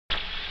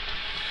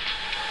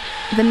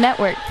the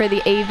network for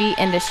the AV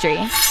industry.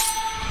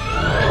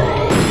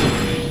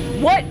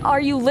 What are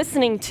you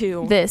listening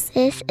to? This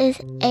is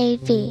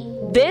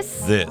AV.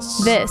 This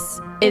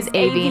is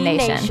AV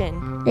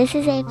Nation. This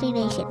is AV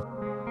Nation.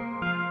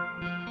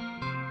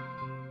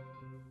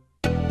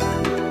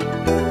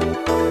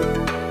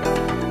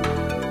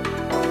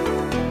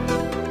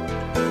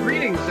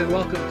 Greetings and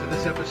welcome to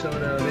this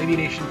episode of AV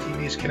Nation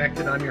TV's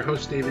Connected. I'm your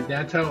host, David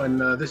Danto,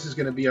 and this is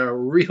going to be a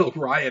real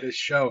riotous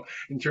show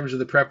in terms of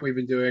the prep we've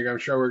been doing. I'm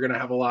sure we're going to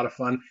have a lot of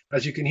fun.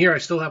 As you can hear, I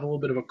still have a little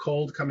bit of a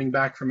cold coming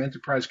back from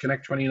Enterprise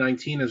Connect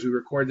 2019 as we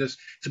record this.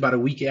 It's about a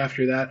week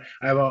after that.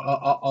 I have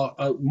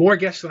a more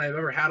guests than I've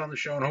ever had on the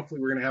show, and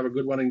hopefully we're going to have a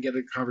good one and get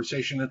a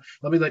conversation. And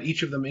let me let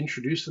each of them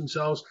introduce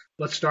themselves.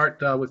 Let's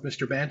start with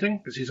Mr.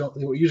 Banting, because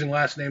we're using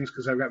last names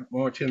because I've got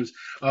more Tims.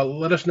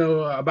 Let us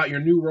know about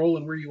your new role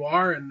and where you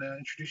are, and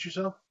introduce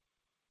yourself.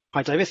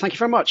 Hi, David. Thank you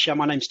very much.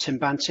 My name's Tim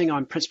Banting.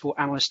 I'm Principal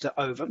Analyst at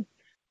Ovum.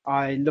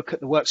 I look at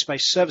the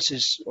workspace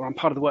services, or I'm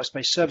part of the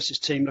workspace services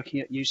team looking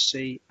at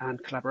UC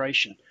and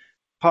collaboration.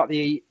 Part of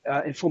the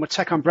Informa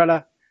Tech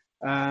umbrella,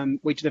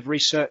 we deliver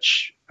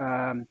research,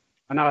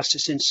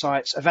 analysis,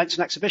 insights, events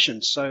and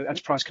exhibitions. So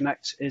Enterprise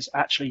Connect is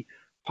actually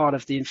part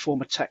of the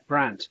Informa Tech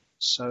brand.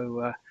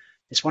 So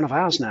it's one of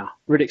ours now.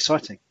 Really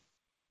exciting.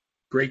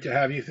 Great to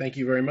have you. Thank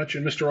you very much.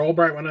 And Mr.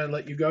 Albright, why don't I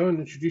let you go and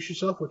introduce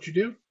yourself, what you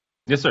do?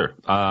 Yes, sir.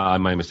 My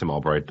name is Tim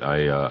Albright.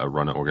 I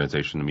run an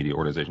organization, a media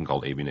organization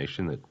called AV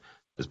Nation that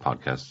this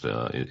podcast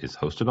is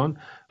hosted on.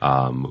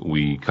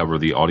 We cover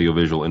the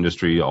audiovisual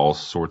industry, all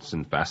sorts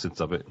and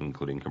facets of it,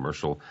 including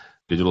commercial,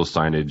 digital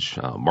signage,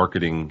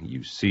 marketing,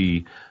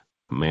 UC,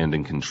 command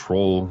and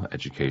control,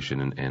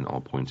 education, and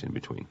all points in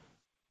between.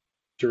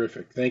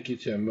 Terrific. Thank you,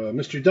 Tim.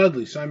 Mr.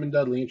 Dudley, Simon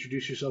Dudley,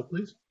 introduce yourself,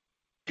 please.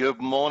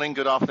 Good morning,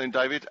 good afternoon,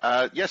 David.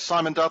 Yes,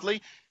 Simon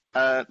Dudley,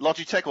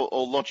 Logitech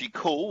or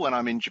Logicool when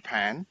I'm in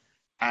Japan.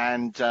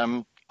 And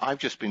I've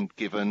just been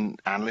given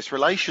analyst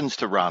relations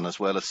to run, as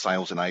well as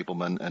sales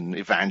enablement and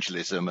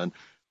evangelism and a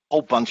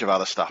whole bunch of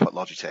other stuff at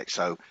Logitech.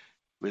 So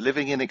we're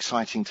living in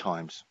exciting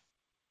times.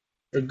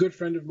 A good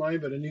friend of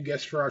mine, but a new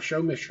guest for our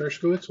show, Mitch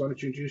Hershkowitz. Why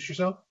don't you introduce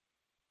yourself?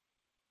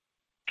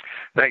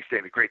 Thanks,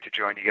 David. Great to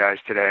join you guys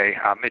today.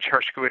 I'm Mitch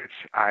Hershkowitz.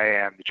 I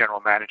am the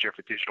General Manager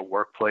for Digital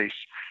Workplace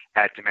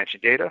at Dimension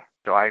Data.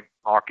 So I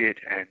market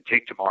and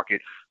take to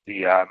market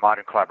the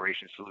modern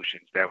collaboration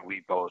solutions that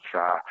we both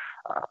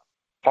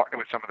partner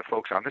with some of the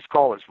folks on this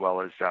call, as well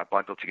as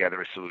bundle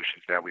together as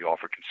solutions that we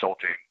offer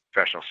consulting,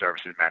 professional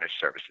services, managed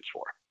services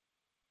for.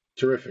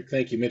 Terrific.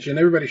 Thank you, Mitch. And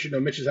everybody should know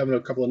Mitch is having a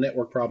couple of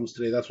network problems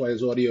today. That's why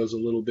his audio is a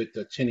little bit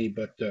tinny,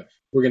 but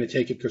we're going to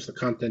take it because the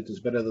content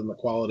is better than the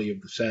quality of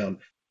the sound.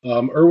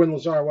 Erwin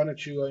Lazar, why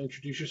don't you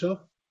introduce yourself?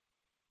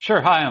 Sure.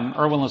 Hi, I'm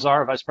Erwin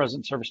Lazar, Vice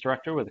President Service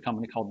Director with a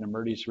company called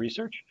Nemertes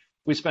Research.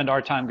 We spend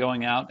our time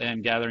going out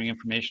and gathering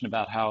information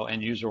about how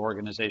end user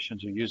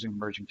organizations are using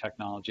emerging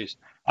technologies.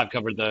 I've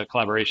covered the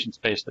collaboration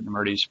space at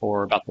Nemertes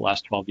for about the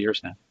last 12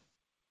 years now.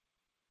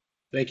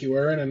 Thank you,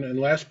 Aaron. And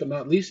last but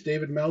not least,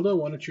 David Maldo,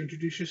 why don't you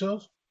introduce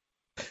yourselves?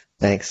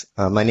 Thanks.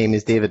 My name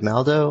is David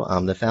Maldo.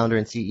 I'm the founder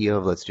and CEO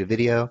of Let's Do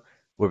Video,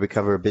 where we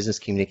cover business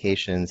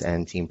communications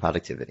and team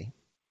productivity.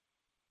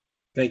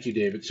 Thank you,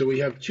 David. So we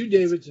have two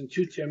Davids and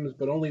two Tims,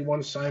 but only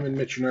one Simon,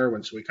 Mitch, and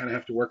Erwin. So we kind of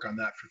have to work on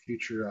that for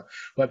future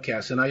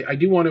webcasts. And I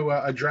do want to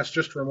address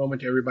just for a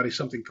moment to everybody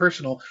something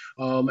personal.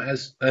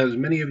 As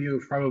many of you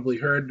have probably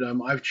heard,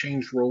 I've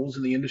changed roles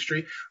in the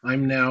industry.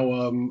 I'm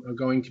now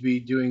going to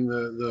be doing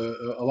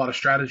a lot of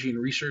strategy and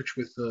research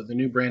with the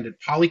new branded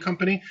Poly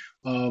company.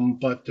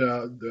 But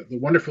the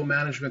wonderful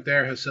management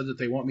there has said that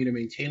they want me to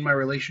maintain my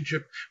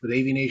relationship with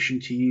AV Nation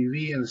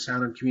TV and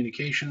Sound and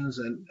Communications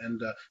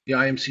and the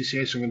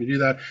IMCCA. So I'm going to do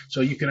that. So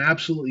you can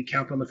absolutely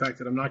count on the fact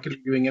that I'm not going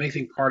to be doing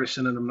anything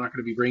partisan, and I'm not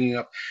going to be bringing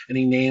up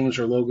any names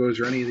or logos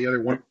or any of the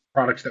other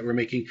products that we're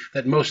making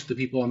that most of the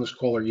people on this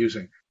call are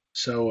using.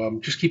 So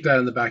just keep that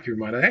in the back of your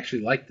mind. I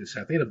actually like this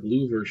hat. They had a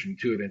blue version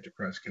too at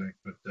Enterprise Connect.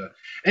 But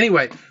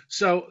anyway,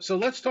 so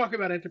let's talk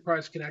about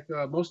Enterprise Connect.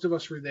 Most of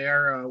us were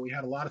there. We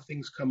had a lot of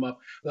things come up.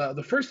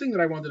 The first thing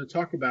that I wanted to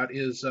talk about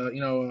is,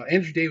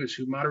 Andrew Davis,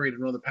 who moderated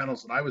one of the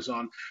panels that I was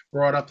on,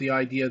 brought up the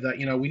idea that,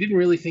 we didn't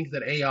really think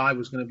that AI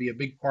was going to be a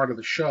big part of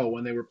the show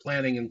when they were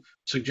planning and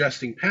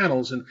suggesting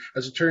panels. And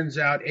as it turns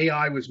out,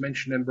 AI was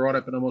mentioned and brought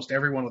up in almost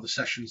every one of the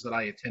sessions that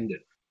I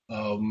attended.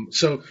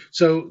 So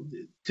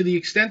to the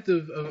extent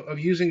of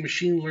using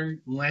machine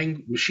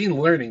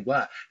learning,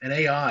 and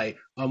AI,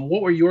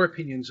 what were your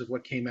opinions of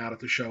what came out at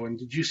the show? And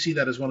did you see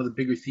that as one of the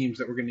bigger themes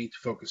that we're going to need to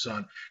focus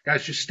on?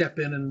 Guys, just step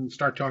in and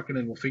start talking,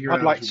 and we'll figure it out.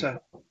 I'd like to.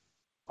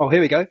 Oh,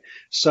 here we go.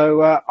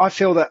 So I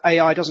feel that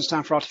AI doesn't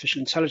stand for artificial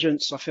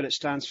intelligence. I feel it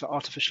stands for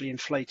artificially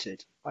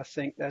inflated. I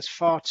think there's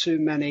far too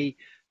many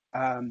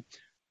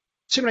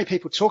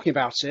people talking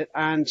about it,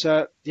 and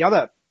the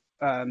other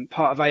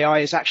part of AI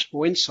is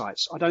actionable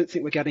insights. I don't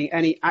think we're getting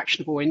any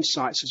actionable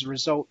insights as a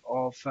result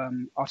of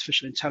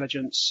artificial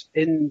intelligence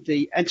in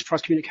the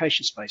enterprise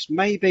communication space.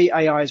 Maybe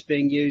AI is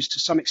being used to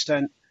some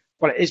extent,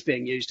 well, it is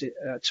being used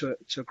to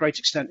a great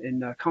extent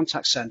in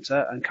contact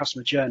center and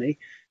customer journey,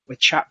 with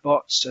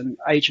chatbots and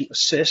agent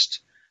assist.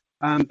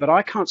 But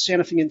I can't see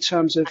anything in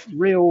terms of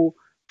real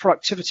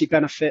productivity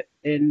benefit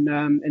in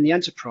the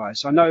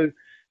enterprise. I know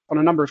on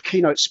a number of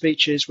keynote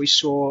speeches we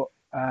saw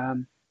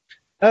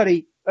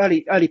early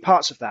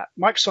parts of that.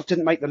 Microsoft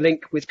didn't make the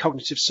link with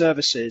cognitive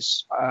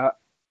services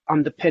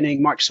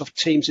underpinning Microsoft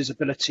Teams'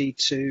 ability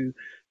to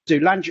do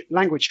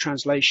language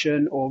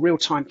translation or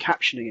real-time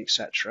captioning,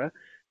 etc.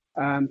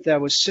 There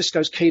was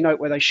Cisco's keynote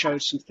where they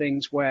showed some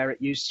things where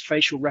it used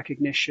facial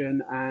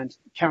recognition and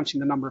counting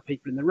the number of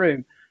people in the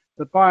room.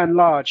 But by and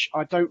large,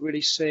 I don't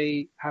really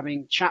see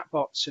having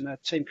chatbots in a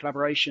team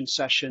collaboration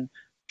session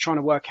trying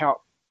to work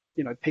out,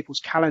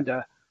 people's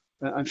calendar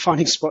and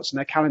finding spots in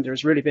their calendar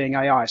as really being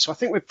AI. So I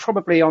think we're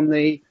probably on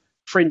the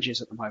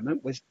fringes at the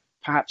moment, with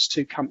perhaps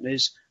two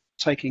companies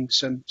taking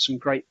some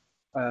great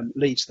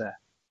leads there.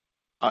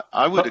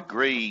 I would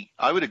agree.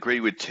 I would agree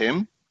with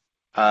Tim.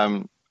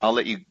 I'll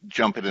let you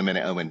jump in a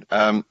minute, Owen.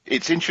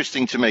 It's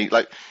interesting to me,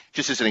 like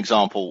just as an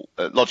example,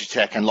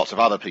 Logitech and lots of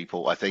other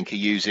people, I think, are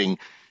using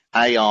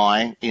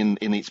AI in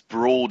its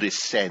broadest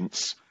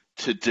sense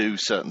to do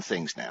certain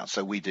things now.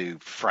 So we do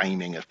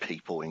framing of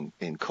people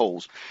in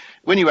calls.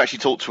 When you actually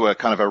talk to a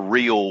kind of a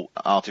real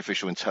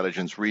artificial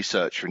intelligence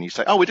researcher and you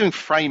say, oh, we're doing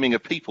framing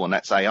of people and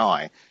that's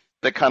AI,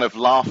 they're kind of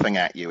laughing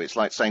at you. It's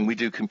like saying we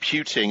do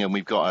computing and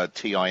we've got a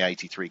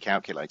TI-83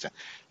 calculator.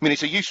 I mean,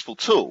 it's a useful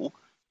tool,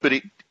 but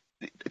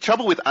the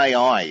trouble with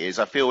AI is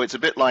I feel it's a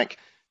bit like,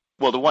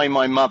 well, the way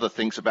my mother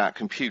thinks about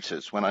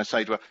computers. When I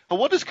say to her, well,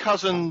 what does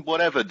cousin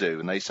whatever do?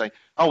 And they say,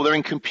 oh, they're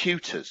in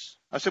computers.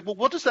 I said, well,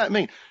 what does that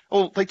mean?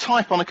 Oh, they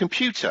type on a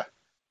computer.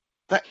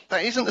 That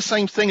isn't the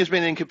same thing as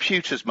being in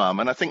computers, Mum.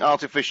 And I think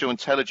artificial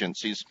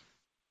intelligence is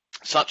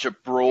such a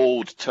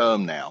broad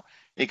term now.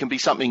 It can be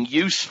something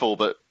useful,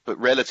 but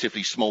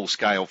relatively small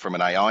scale from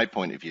an AI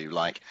point of view,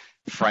 like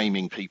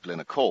framing people in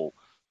a call.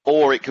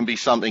 Or it can be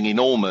something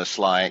enormous,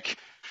 like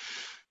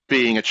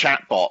being a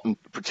chatbot and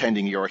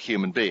pretending you're a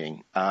human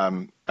being.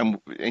 And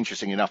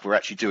interesting enough, we're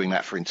actually doing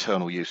that for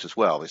internal use as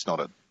well. It's not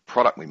a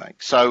product we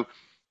make. So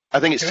I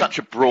think it's such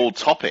a broad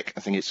topic. I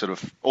think it's sort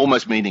of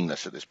almost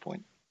meaningless at this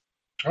point.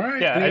 All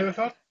right. Yeah, any other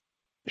thoughts?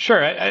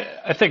 Sure.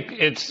 I think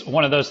it's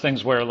one of those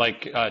things where,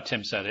 like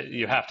Tim said,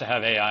 you have to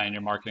have AI in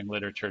your marketing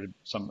literature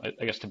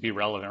to be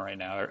relevant right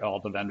now. All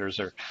the vendors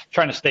are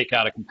trying to stake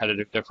out a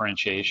competitive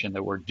differentiation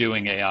that we're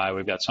doing AI.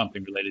 We've got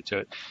something related to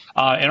it.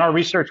 In our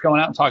research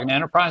going out and talking to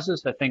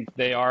enterprises, I think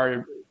they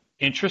are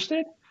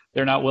interested.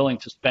 They're not willing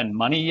to spend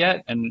money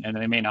yet, and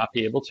they may not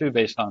be able to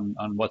based on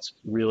what's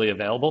really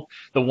available.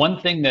 The one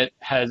thing that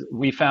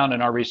we found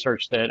in our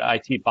research that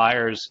IT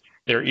buyers,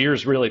 their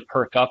ears really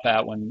perk up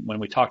at when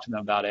we talk to them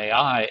about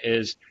AI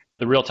is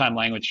the real-time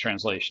language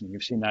translation.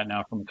 You've seen that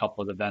now from a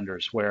couple of the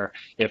vendors, where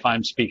if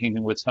I'm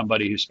speaking with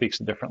somebody who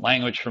speaks a different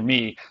language from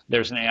me,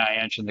 there's an AI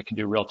engine that can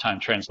do real-time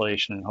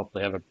translation and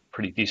hopefully have a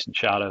pretty decent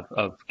shot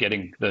of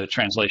getting the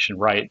translation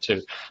right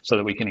so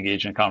that we can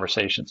engage in a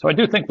conversation. So I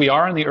do think we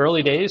are in the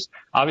early days.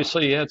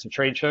 Obviously, yeah, it's a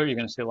trade show. You're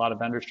going to see a lot of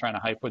vendors trying to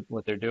hype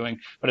what they're doing,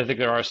 but I think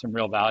there are some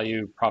real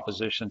value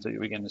propositions that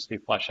we're going to see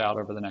flesh out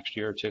over the next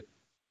year or two.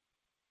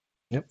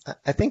 Yep.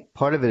 I think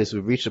part of it is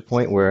we've reached a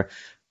point where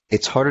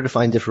it's harder to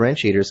find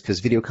differentiators because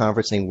video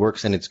conferencing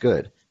works and it's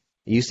good.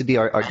 It used to be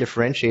our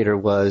differentiator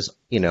was,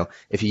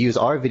 if you use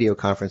our video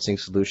conferencing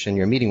solution,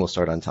 your meeting will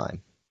start on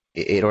time.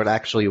 It'll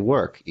actually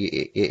work.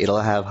 It'll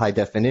have high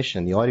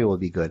definition. The audio will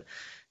be good.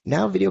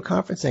 Now video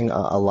conferencing,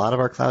 a lot of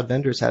our cloud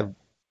vendors have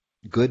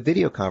good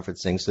video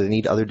conferencing, so they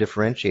need other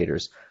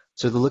differentiators.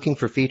 So they're looking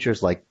for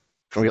features like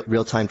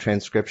real-time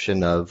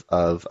transcription of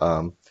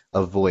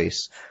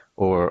voice,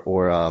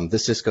 or the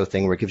Cisco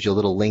thing where it gives you a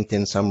little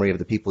LinkedIn summary of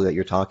the people that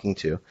you're talking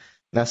to.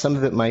 Now, some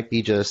of it might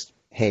be just,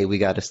 hey, we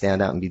got to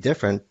stand out and be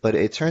different, but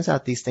it turns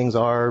out these things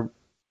I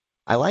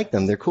like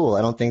them. They're cool.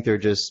 I don't think they're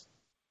just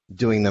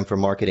doing them for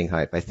marketing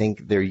hype. I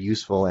think they're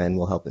useful and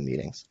will help in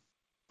meetings.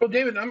 Well,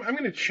 David, I'm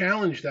going to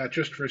challenge that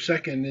just for a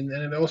second, and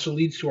it also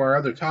leads to our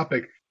other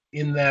topic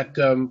in that,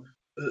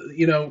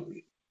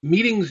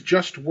 meetings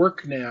just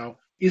work now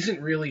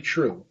isn't really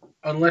true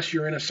unless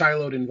you're in a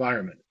siloed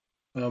environment.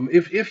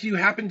 If you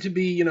happen to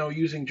be,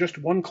 using just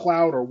one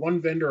cloud or one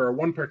vendor or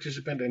one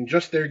participant and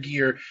just their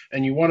gear,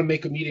 and you want to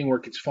make a meeting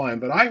work, it's fine.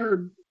 But I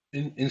heard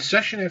in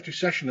session after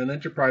session in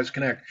Enterprise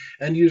Connect,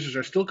 end users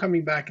are still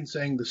coming back and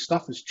saying the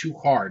stuff is too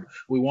hard.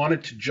 We want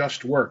it to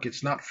just work.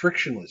 It's not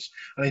frictionless.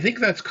 And I think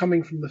that's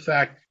coming from the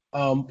fact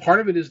part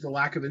of it is the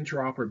lack of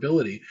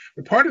interoperability,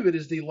 but part of it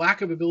is the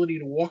lack of ability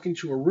to walk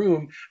into a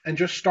room and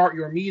just start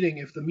your meeting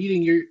if the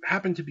meeting you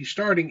happen to be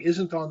starting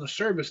isn't on the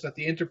service that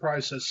the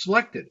enterprise has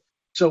selected.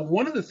 So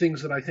one of the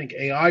things that I think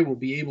AI will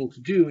be able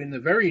to do in the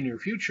very near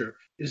future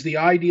is the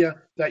idea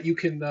that you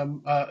can,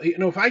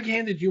 if I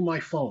handed you my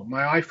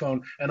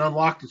iPhone, and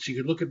unlocked it so you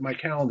could look at my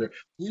calendar,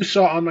 you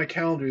saw on my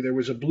calendar there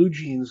was a Blue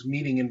Jeans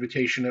meeting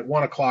invitation at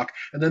 1 o'clock,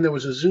 and then there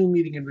was a Zoom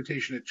meeting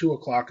invitation at 2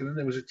 o'clock, and then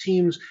there was a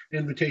Teams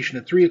invitation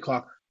at 3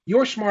 o'clock.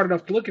 You're smart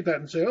enough to look at that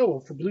and say, oh, well,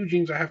 for Blue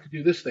Jeans I have to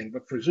do this thing,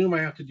 but for Zoom I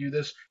have to do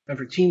this, and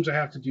for Teams I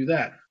have to do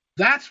that.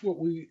 That's what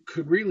we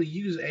could really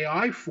use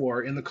AI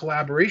for in the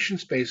collaboration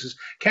spaces.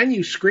 Can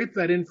you scrape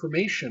that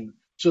information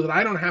so that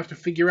I don't have to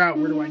figure out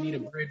where do I need a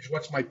bridge,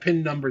 what's my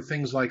PIN number,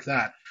 things like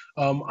that.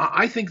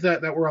 I think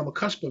that we're on the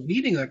cusp of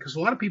needing that because a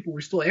lot of people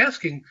were still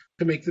asking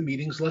to make the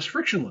meetings less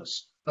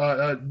frictionless,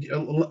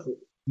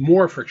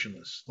 more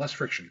frictionless, less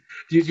friction.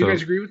 Do you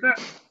guys agree with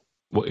that?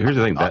 Well, here's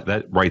the thing,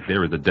 that right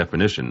there is the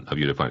definition of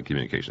unified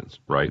communications,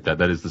 right?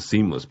 That is the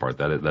seamless part.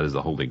 That is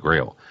the holy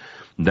grail.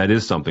 That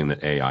is something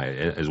that AI,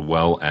 as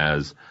well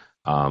as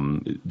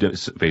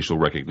facial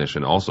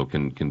recognition, also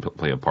can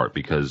play a part.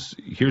 Because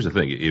here's the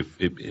thing: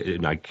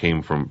 and I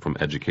came from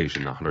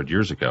education 100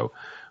 years ago,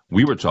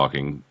 we were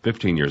talking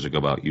 15 years ago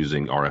about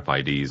using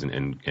RFIDs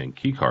and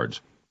key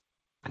cards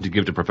to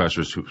give to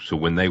professors so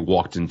when they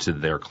walked into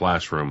their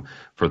classroom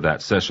for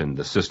that session,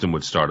 the system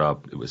would start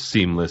up. It was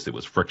seamless. It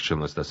was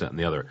frictionless. This, that, and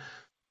the other.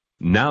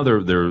 Now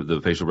the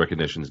facial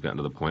recognition has gotten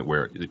to the point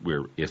where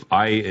if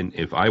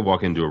I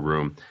walk into a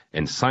room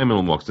and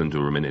Simon walks into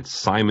a room and it's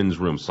Simon's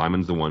room,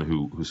 Simon's the one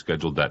who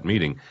scheduled that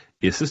meeting,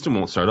 his system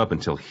won't start up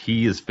until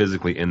he is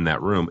physically in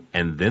that room,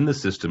 and then the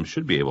system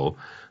should be able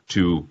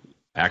to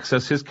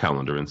access his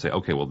calendar and say,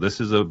 okay, well,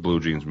 this is a Blue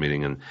Jeans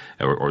meeting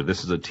or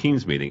this is a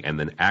Teams meeting, and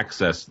then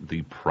access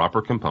the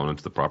proper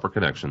components, the proper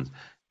connections,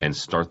 and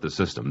start the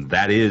system.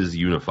 That is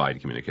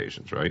unified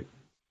communications, right?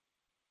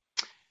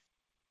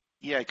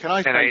 Yeah, can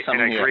I say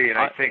something here? I agree, and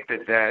I think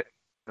that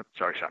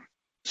sorry, Sam.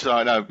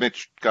 So, no,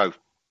 Mitch, go.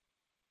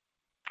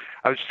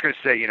 I was just going to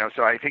say,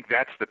 so I think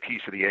that's the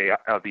piece of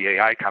the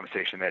AI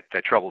conversation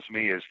that troubles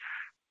me is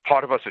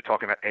part of us are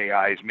talking about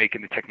AI is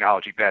making the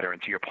technology better.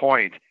 And to your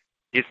point,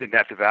 isn't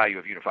that the value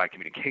of unified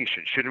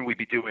communication? Shouldn't we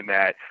be doing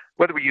that?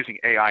 Whether we're using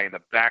AI in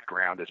the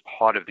background as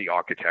part of the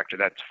architecture,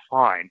 that's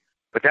fine,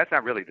 but that's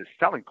not really the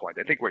selling point.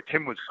 I think where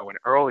Tim was going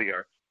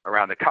earlier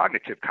around the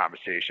cognitive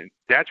conversation,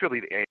 that's really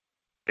the AI.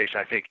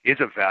 I think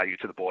is of value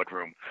to the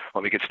boardroom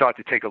when we can start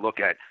to take a look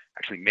at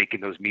actually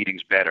making those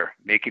meetings better,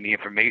 making the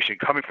information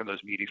coming from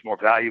those meetings more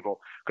valuable,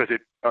 because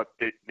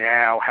it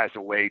now has a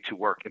way to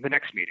work in the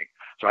next meeting.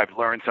 So I've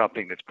learned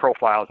something, that's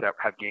profiles that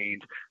have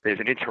gained, there's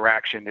an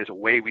interaction, there's a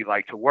way we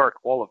like to work,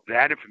 all of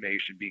that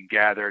information being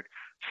gathered,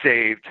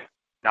 saved,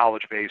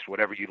 knowledge-based,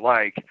 whatever you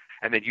like,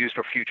 and then used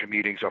for future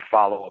meetings or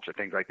follow-ups or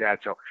things like that.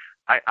 So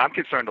I'm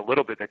concerned a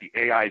little bit that the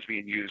AI is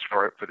being used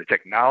for the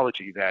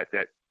technology that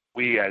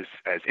we as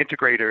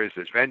integrators,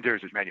 as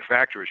vendors, as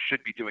manufacturers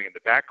should be doing in the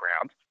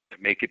background to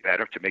make it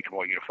better, to make it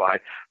more unified.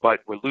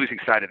 But we're losing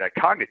sight of that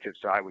cognitive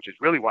side, which is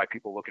really why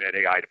people are looking at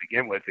AI to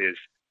begin with, is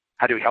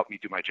how do you help me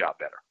do my job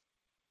better?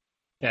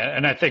 Yeah,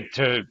 and I think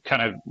to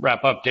kind of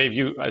wrap up, David,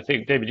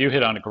 you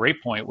hit on a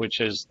great point,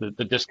 which is the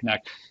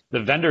disconnect. The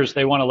vendors,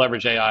 they want to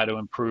leverage AI to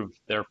improve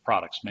their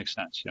products. Makes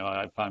sense.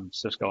 If I'm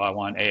Cisco, I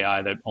want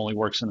AI that only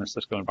works in the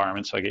Cisco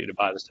environment, so I get you to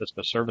buy the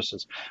Cisco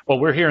services.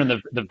 What we're hearing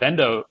the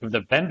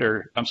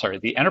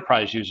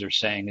enterprise users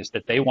saying is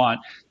that they want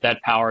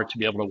that power to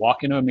be able to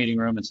walk into a meeting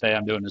room and say,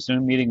 I'm doing a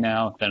Zoom meeting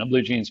now, then a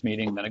Blue Jeans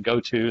meeting, then a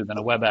GoTo, then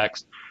a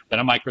WebEx, then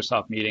a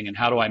Microsoft meeting, and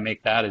how do I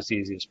make that as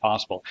easy as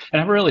possible?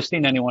 And I haven't really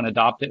seen anyone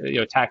adopt it,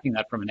 attacking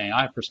that from an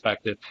AI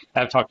perspective.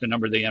 I've talked to a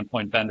number of the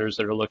endpoint vendors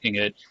that are looking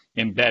at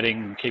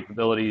embedding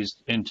capabilities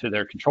into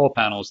their control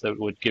panels that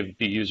would give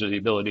the user the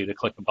ability to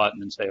click a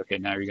button and say, okay,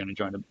 now you're going to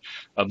join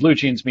a Blue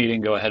Jeans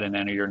meeting, go ahead and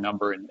enter your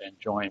number and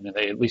join. And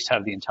they at least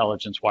have the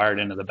intelligence wired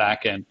into the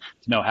back end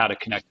to know how to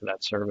connect to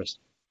that service.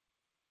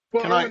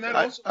 Well, can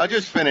I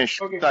just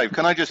finish, okay. Dave,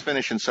 can I just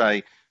finish and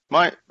say,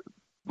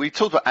 we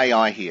talked about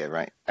AI here,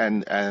 right?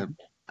 And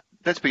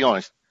let's be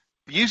honest,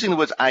 using the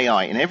words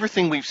AI in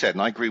everything we've said,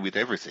 and I agree with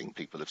everything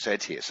people have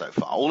said here so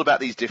far, all about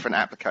these different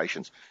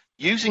applications,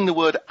 using the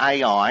word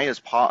AI as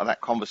part of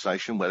that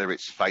conversation, whether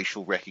it's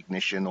facial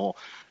recognition or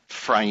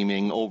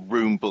framing or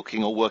room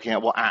booking or working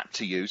out what app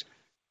to use,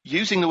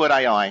 using the word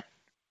AI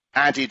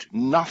added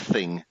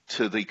nothing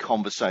to the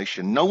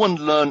conversation. No one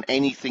learned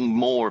anything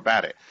more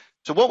about it.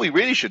 So what we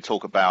really should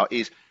talk about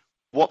is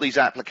what these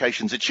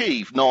applications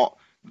achieve, not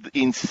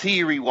in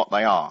theory what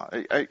they are.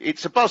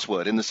 It's a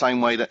buzzword in the same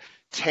way that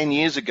 10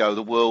 years ago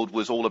the world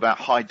was all about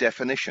high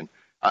definition.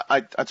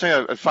 I'll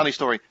tell you a funny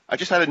story. I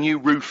just had a new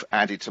roof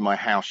added to my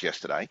house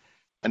yesterday,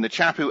 and the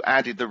chap who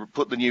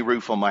put the new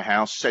roof on my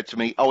house said to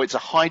me, oh, it's a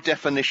high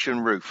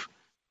definition roof.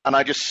 And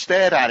I just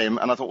stared at him,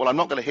 and I thought, well, I'm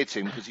not going to hit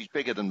him because he's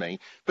bigger than me.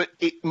 But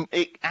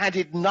it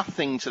added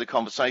nothing to the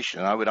conversation.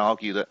 And I would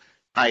argue that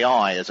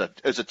AI as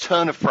a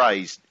turn of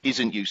phrase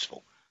isn't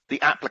useful.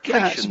 The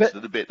applications are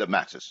the bit that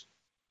matters.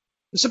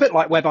 It's a bit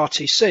like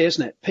WebRTC,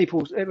 isn't it? It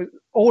was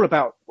all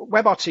about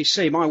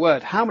WebRTC, my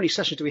word. How many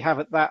sessions do we have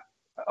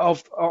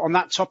on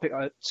that topic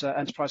at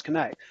Enterprise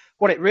Connect?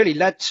 What it really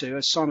led to,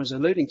 as Simon's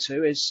alluding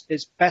to,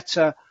 is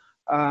better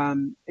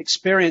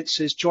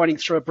experiences joining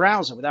through a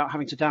browser without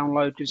having to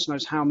download goodness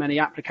knows how many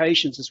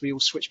applications as we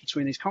all switch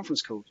between these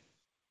conference calls.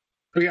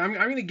 Okay, I'm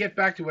going to get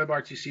back to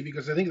WebRTC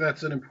because I think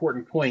that's an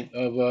important point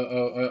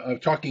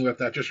of talking about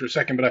that just for a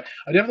second. But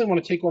I definitely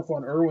want to take off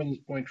on Erwin's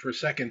point for a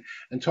second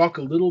and talk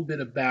a little bit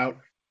about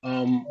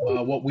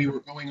what we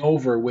were going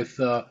over with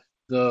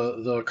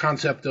the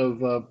concept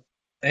of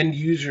end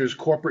users,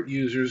 corporate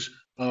users,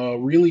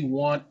 really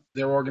want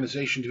their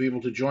organization to be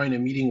able to join a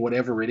meeting,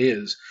 whatever it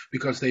is,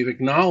 because they've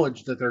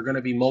acknowledged that there are going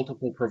to be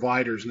multiple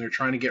providers and they're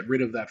trying to get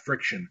rid of that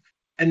friction.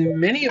 And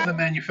many of the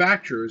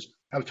manufacturers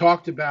have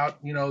talked about,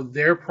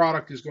 their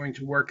product is going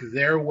to work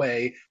their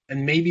way,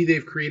 and maybe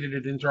they've created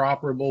it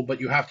interoperable,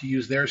 but you have to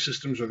use their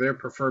systems or their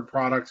preferred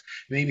products.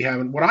 Maybe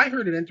haven't. What I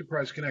heard at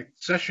Enterprise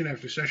Connect session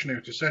after session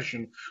after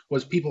session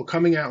was people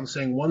coming out and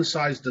saying one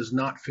size does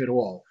not fit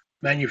all.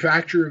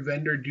 Manufacturer,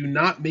 vendor, do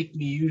not make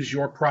me use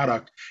your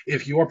product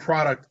if your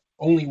product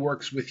only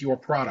works with your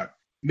product.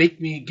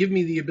 Give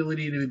me the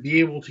ability to be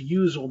able to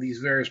use all these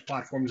various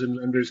platforms and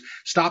vendors.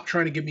 Stop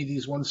trying to give me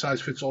these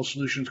one-size-fits-all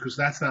solutions, because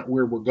that's not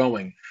where we're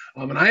going.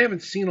 And I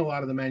haven't seen a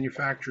lot of the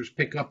manufacturers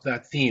pick up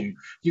that theme.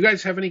 Do you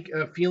guys have any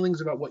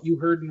feelings about what you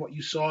heard and what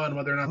you saw, and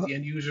whether or not the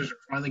end users are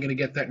finally going to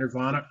get that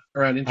nirvana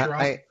around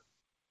interop?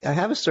 I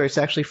have a story. It's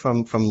actually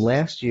from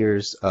last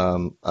year's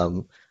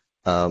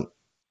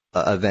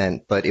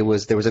event, but there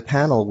was a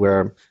panel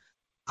where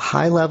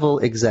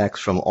high-level execs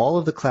from all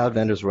of the cloud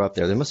vendors were up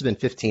there. There must have been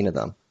 15 of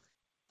them.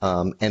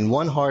 And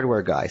one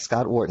hardware guy,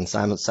 Scott Wharton,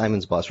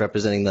 Simon's boss,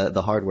 representing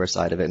the hardware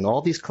side of it, and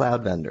all these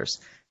cloud vendors.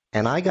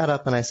 And I got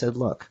up and I said,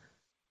 look,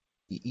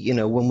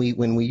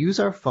 when we use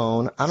our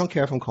phone, I don't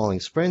care if I'm calling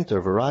Sprint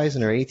or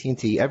Verizon or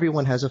AT&T,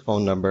 everyone has a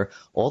phone number.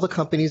 All the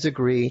companies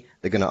agree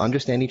they're going to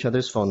understand each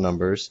other's phone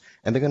numbers,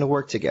 and they're going to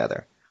work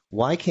together.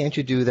 Why can't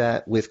you do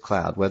that with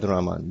cloud? Whether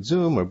I'm on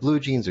Zoom or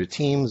BlueJeans or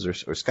Teams or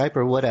Skype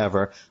or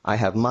whatever, I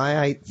have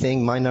my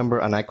thing, my number,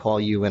 and I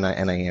call you and I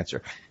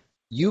answer.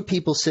 You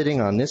people sitting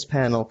on this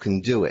panel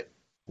can do it.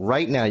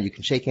 Right now, you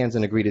can shake hands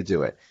and agree to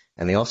do it.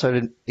 And they all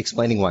started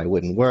explaining why it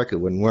wouldn't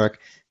work.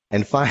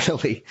 And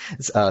finally,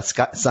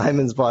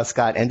 Simon's boss,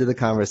 Scott, ended the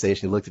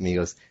conversation. He looked at me and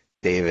goes,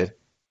 David,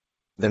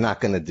 they're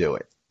not going to do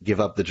it. Give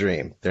up the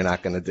dream. They're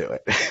not going to do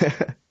it.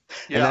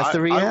 And that's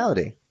the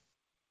reality.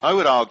 I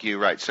would argue,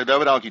 right, so I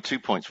would argue 2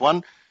 points.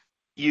 One,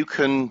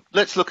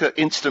 let's look at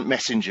Instant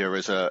Messenger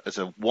as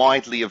a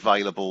widely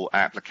available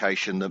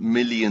application that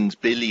millions,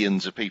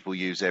 billions of people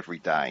use every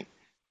day.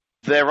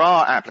 There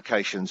are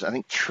applications, I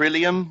think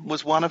Trillium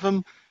was one of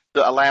them,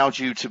 that allowed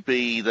you to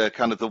be the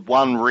kind of the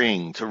one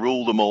ring to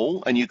rule them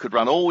all, and you could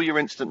run all your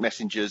instant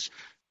messengers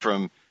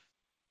from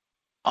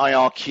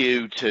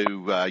IRQ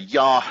to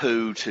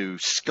Yahoo to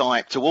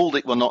Skype to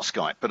not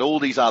Skype, but all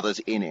these others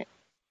in it.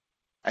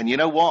 And you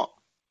know what?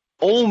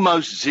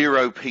 Almost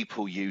zero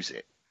people use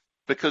it,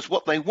 because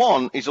what they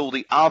want is all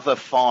the other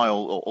file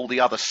or all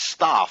the other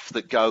stuff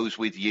that goes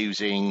with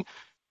using,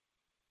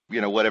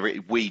 whatever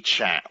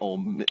WeChat or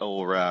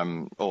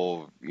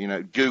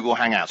Google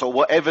Hangouts or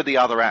whatever the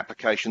other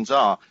applications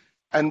are.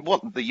 And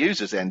what the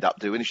users end up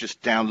doing is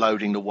just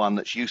downloading the one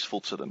that's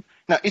useful to them.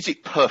 Now, is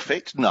it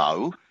perfect?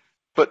 No.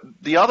 But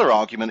the other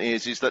argument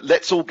is that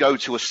let's all go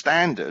to a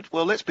standard.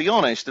 Well, let's be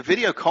honest, the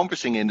video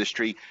conferencing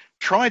industry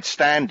tried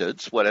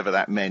standards, whatever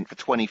that meant, for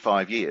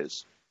 25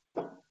 years.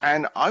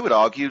 And I would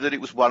argue that it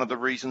was one of the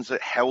reasons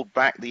that held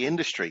back the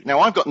industry.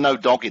 Now, I've got no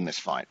dog in this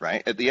fight,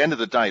 right? At the end of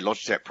the day,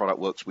 Logitech product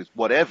works with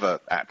whatever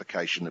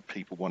application that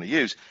people want to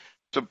use.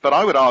 But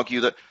I would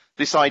argue that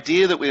this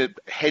idea that we're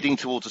heading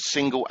towards a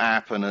single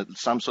app and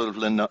some sort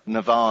of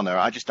nirvana,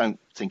 I just don't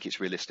think it's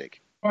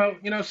realistic. Well,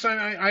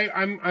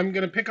 Simon, I'm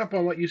going to pick up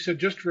on what you said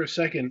just for a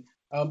second,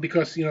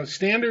 because,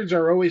 standards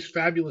are always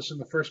fabulous in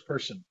the first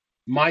person.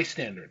 My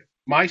standard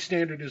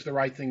is the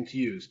right thing to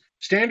use.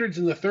 Standards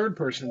in the third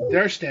person,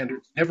 their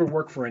standards never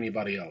work for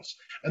anybody else.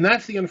 And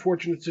that's the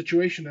unfortunate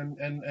situation.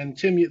 And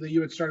Tim,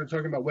 you had started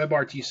talking about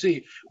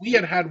WebRTC. We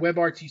had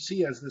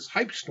WebRTC as this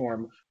hype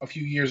storm a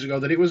few years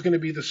ago that it was going to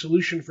be the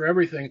solution for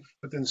everything.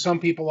 But then some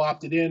people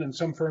opted in and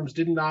some firms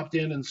didn't opt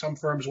in, and some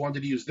firms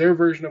wanted to use their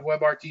version of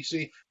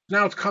WebRTC.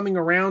 Now it's coming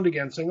around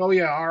again saying, oh,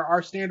 yeah,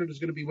 our standard is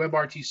going to be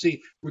WebRTC.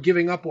 We're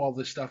giving up all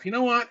this stuff. You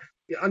know what?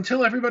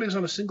 Until everybody's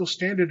on a single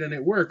standard and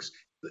it works,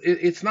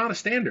 it's not a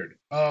standard.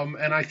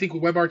 And I think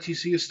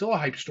WebRTC is still a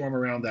hype storm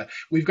around that.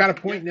 We've got a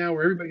point now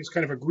where everybody's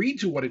kind of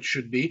agreed to what it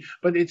should be,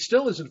 but it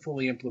still isn't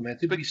fully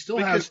implemented. But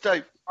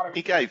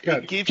Dave,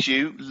 it gives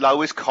you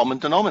lowest common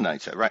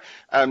denominator, right?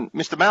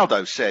 Mr.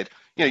 Maldo said,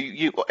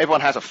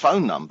 everyone has a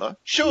phone number.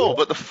 Sure,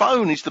 but the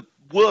phone is the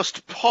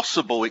worst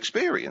possible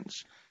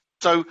experience.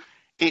 So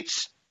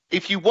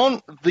if you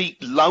want the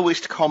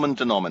lowest common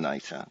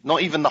denominator,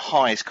 not even the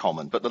highest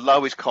common, but the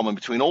lowest common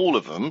between all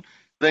of them,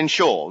 then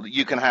sure,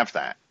 you can have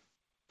that.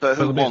 But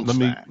who wants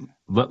that?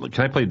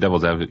 Can I play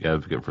devil's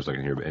advocate for a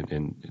second here?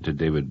 And to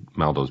David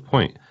Maldo's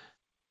point,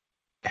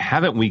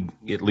 haven't we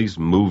at least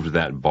moved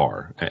that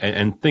bar?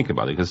 And think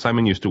about it, because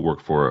Simon used to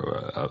work for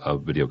a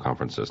video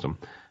conference system.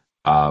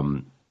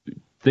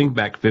 Think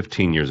back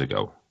 15 years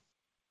ago,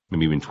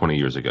 maybe even 20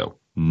 years ago.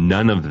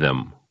 None of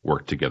them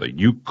worked together.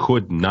 You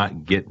could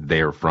not get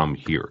there from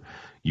here.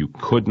 You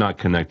could not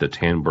connect a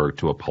Tandberg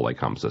to a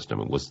Polycom system.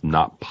 It was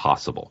not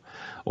possible.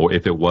 Or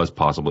if it was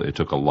possible, it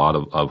took a lot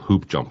of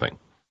hoop jumping.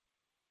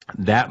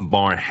 That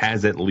bar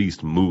has at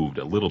least moved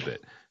a little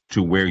bit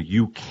to where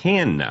you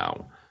can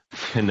now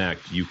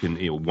connect. You can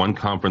one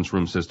conference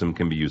room system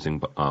can be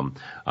using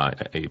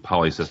a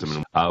Poly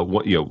system,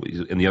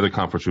 and the other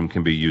conference room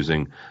can be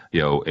using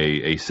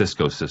a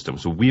Cisco system.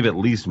 So we've at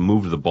least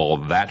moved the ball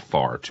that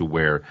far to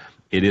where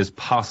it is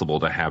possible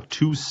to have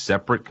two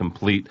separate,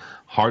 complete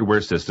hardware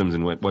systems.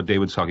 And what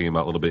David's talking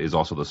about a little bit is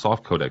also the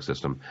soft codec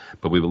system.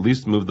 But we've at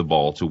least moved the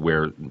ball to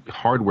where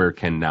hardware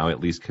can now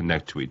at least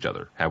connect to each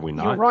other. Have we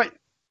not? You're right.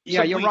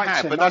 Yeah, so you're right.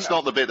 Have, but that's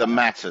not the bit that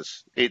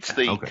matters. It's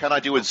the can I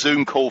do a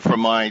Zoom call from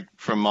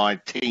my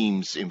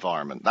Teams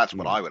environment? That's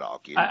what I would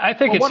argue. I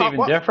think it's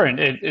even different.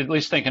 At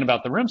least thinking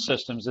about the room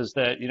systems is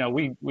that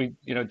we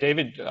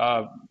David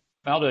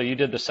Maldo, you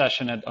did the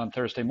session on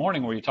Thursday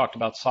morning where you talked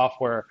about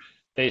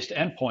software-based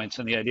endpoints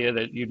and the idea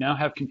that you now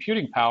have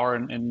computing power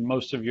in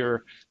most of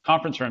your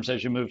conference rooms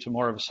as you move to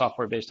more of a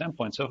software-based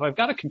endpoint. So if I've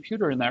got a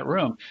computer in that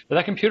room, but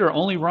that computer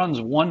only runs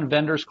one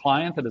vendor's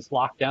client that is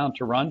locked down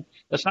to run,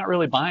 that's not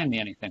really buying me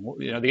anything.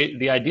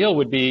 The ideal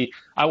would be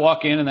I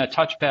walk in and that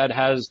touchpad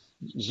has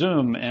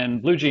Zoom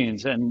and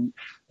BlueJeans and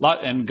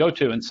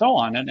GoTo and so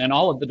on, and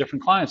all of the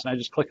different clients, and I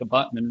just click a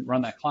button and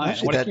run that client.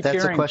 Actually,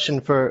 that's a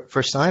question for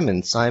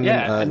Simon.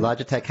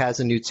 Logitech has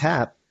a new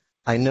tab.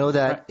 I know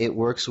that it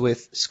works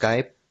with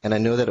Skype, and I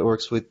know that it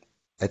works with,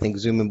 I think,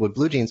 Zoom and with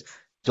BlueJeans.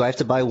 Do I have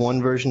to buy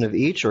one version of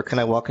each, or can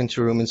I walk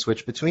into a room and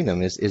switch between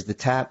them? Is the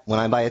tab, when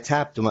I buy a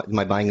tab, am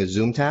I buying a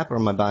Zoom tab, or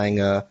am I buying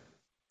You're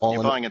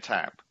buying a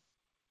tab.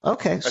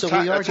 Okay, so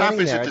we are getting there. A tab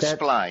is a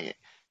display.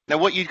 Now,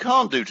 what you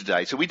can't do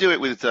today, so we do it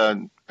with,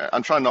 I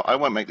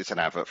won't make this an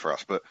advert for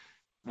us, but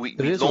we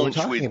it is what we're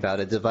talking about,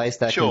 a device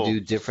that can do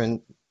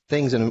different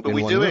things in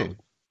one room.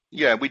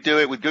 Yeah, we do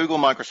it with Google,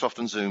 Microsoft,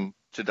 and Zoom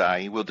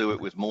today. We'll do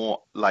it with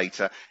more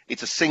later.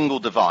 It's a single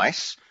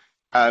device.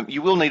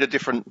 You will need a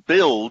different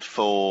build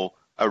for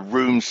a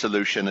room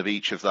solution of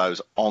each of those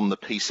on the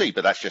PC,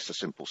 but that's just a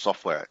simple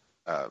software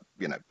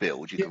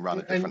build. You can run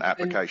a different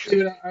application.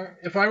 Dude,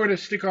 if I were to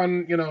stick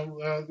on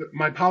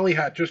my Poly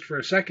hat just for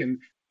a second,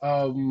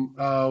 and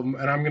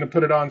I'm going to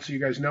put it on so you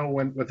guys know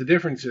what the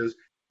difference is.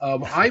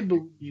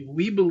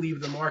 We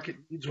believe the market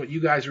needs what you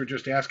guys were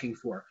just asking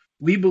for.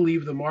 We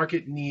believe the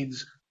market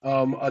needs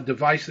a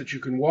device that you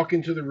can walk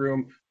into the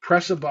room,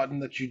 press a button,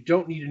 that you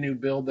don't need a new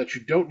build, that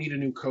you don't need a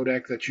new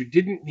codec, that you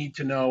didn't need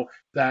to know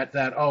that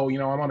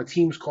I'm on a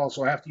Teams call,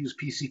 so I have to use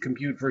PC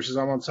compute versus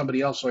I'm on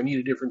somebody else, so I need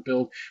a different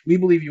build. We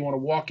believe you want to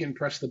walk in,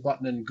 press the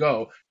button, and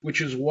go,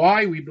 which is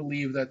why we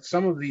believe that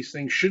some of these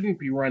things shouldn't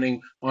be running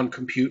on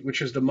compute, which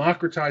has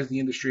democratized the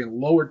industry and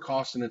lowered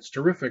costs, and it's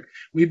terrific.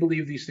 We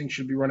believe these things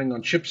should be running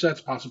on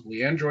chipsets,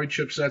 possibly Android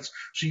chipsets,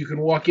 so you can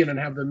walk in and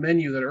have the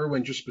menu that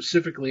Erwin just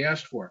specifically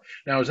asked for.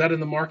 Now, is that in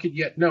the market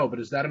yet? No, but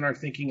is that in our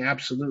thinking?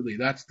 Absolutely.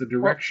 That's the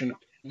direction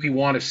we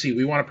want to see.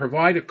 We want to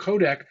provide a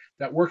codec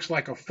that works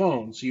like a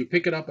phone. So you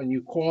pick it up and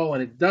you call,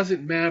 and it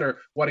doesn't matter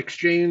what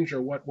exchange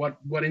or what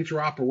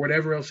interop or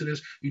whatever else it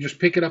is. You just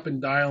pick it up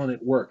and dial, and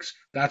it works.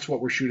 That's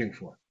what we're shooting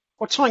for.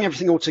 Well, tying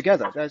everything all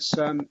together, there's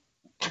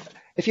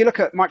if you look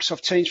at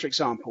Microsoft Teams, for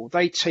example,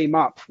 they team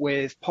up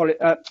with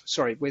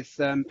Pepsi,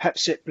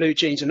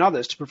 BlueJeans, and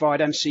others to provide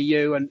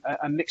MCU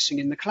and mixing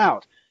in the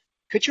cloud.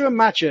 Could you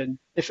imagine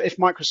if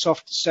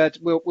Microsoft said,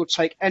 we'll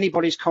take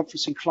anybody's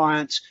conferencing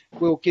client,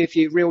 we'll give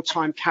you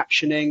real-time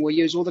captioning, we'll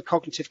use all the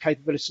cognitive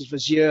capabilities of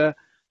Azure?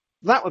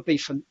 That'd be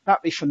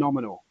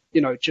phenomenal.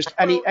 Just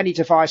any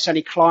device,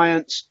 any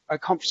client, a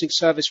conferencing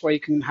service where you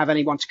can have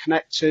anyone to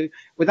connect to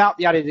without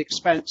the added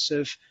expense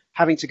of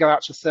having to go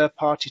out to a third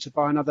party to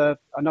buy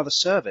another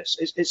service.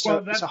 It's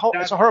a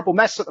horrible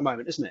mess at the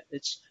moment, isn't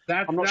it?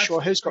 I'm not sure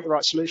who's got the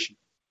right solution.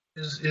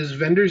 Is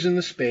vendors in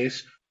the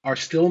space are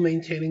still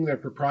maintaining their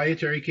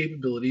proprietary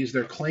capabilities.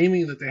 They're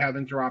claiming that they have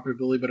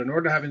interoperability, but in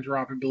order to have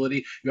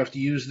interoperability, you have to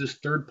use this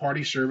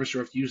third-party service or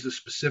have to use this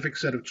specific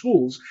set of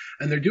tools.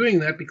 And they're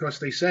doing that because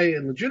they say,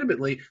 and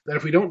legitimately, that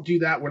if we don't do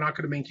that, we're not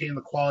going to maintain the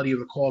quality of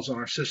the calls on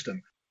our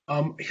system.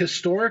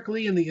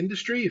 Historically in the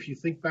industry, if you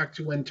think back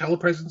to when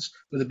telepresence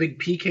with a big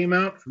P came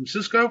out from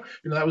Cisco,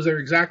 that was their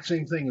exact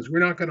same thing, is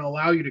we're not going to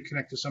allow you to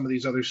connect to some of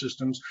these other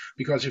systems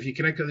because if you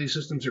connect to these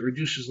systems, it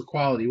reduces the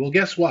quality. Well,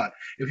 guess what?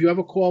 If you have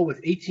a call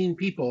with 18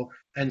 people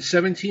and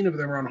 17 of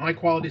them are on high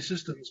quality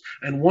systems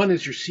and one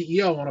is your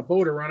CEO on a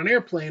boat or on an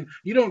airplane,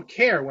 you don't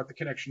care what the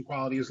connection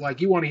quality is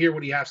like. You want to hear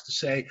what he has to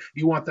say.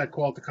 You want that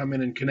call to come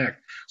in and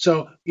connect.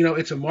 So,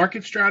 it's a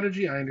market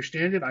strategy. I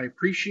understand it. I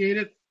appreciate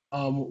it.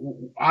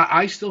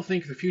 I still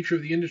think the future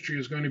of the industry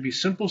is going to be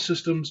simple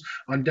systems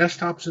on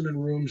desktops and in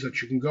rooms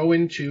that you can go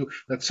into,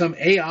 that some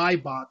AI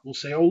bot will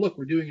say, oh, look,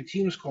 we're doing a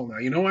Teams call now.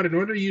 You know what? In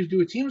order to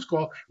do a Teams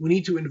call, we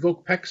need to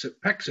invoke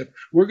PEXIP.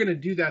 We're going to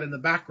do that in the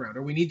background,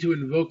 or we need to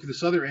invoke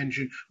this other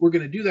engine. We're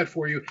going to do that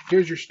for you.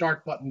 Here's your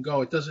start button,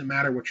 go. It doesn't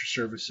matter what your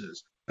service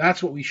is.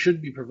 That's what we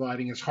should be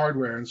providing as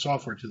hardware and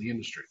software to the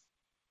industry.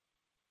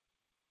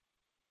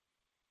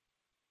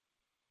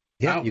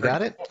 Yeah, Wow, you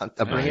got it.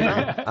 I'll bring it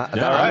on.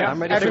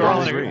 I'm ready for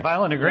all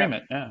violent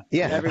agreement.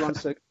 Yeah.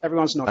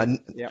 Everyone's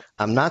nodding. Yeah.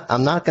 I'm not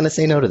going to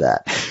say no to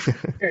that.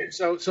 Okay,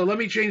 so let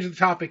me change the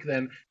topic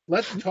then.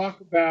 Let's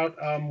talk about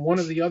one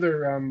of the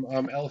other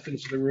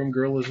elephants in the room,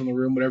 gorillas in the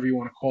room, whatever you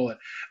want to call it.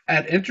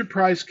 At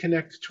Enterprise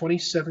Connect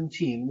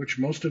 2018, which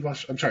most of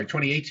us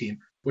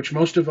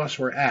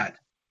were at,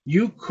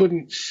 you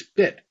couldn't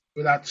spit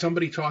without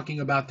somebody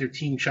talking about their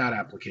team chat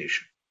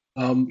application.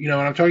 And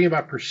I'm talking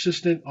about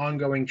persistent,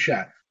 ongoing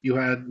chat. You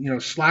had,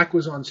 Slack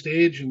was on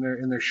stage in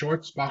their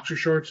shorts, boxer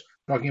shorts,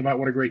 talking about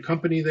what a great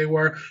company they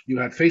were. You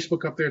had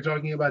Facebook up there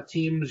talking about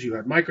Teams. You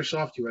had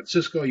Microsoft. You had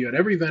Cisco. You had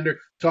every vendor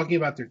talking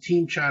about their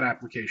team chat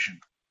application.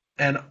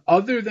 And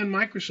other than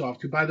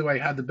Microsoft, who, by the way,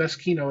 had the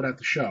best keynote at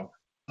the show,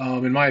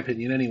 in my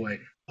opinion anyway,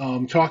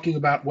 talking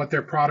about what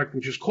their product,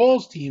 which is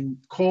called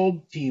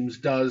Teams,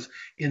 does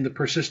in the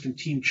persistent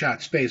team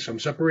chat space. So I'm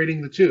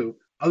separating the two.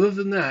 Other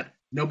than that,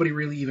 nobody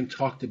really even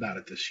talked about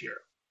it this year.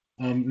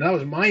 That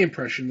was my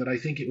impression, that I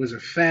think it was a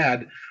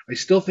fad. I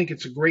still think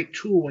it's a great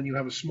tool when you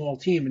have a small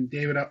team. And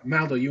David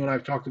Maldo, you and I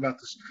have talked about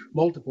this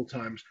multiple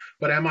times.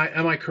 But am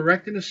I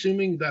correct in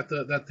assuming that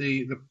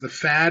the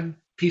fad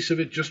piece of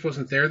it just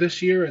wasn't there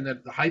this year, and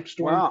that the hype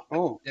storm? Wow.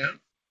 Oh.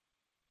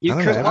 Yeah.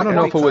 I don't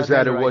know if it was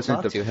that it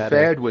wasn't the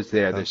fad was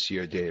there this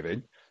year,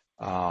 David.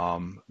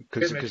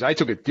 Because I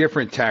took a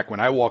different tack when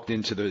I walked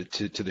into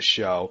the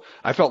show.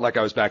 I felt like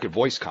I was back at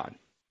VoiceCon.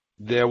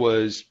 There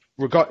was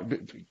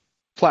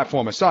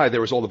platform aside,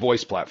 there was all the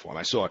voice platform.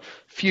 I saw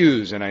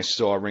Fuse, and I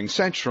saw Ring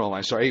Central, and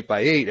I saw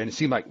 8x8, and it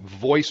seemed like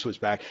voice was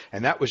back,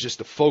 and that was just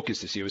the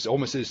focus this year. It was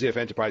almost as if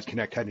Enterprise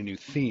Connect had a new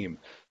theme.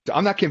 So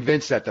I'm not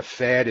convinced that the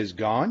fad is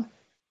gone.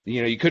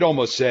 You could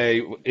almost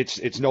say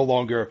it's no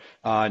longer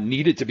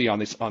needed to be on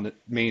the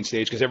main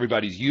stage because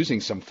everybody's using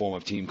some form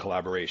of team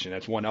collaboration.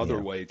 That's one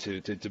other way to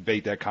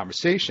debate that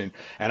conversation.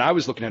 And I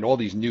was looking at all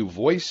these new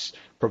voice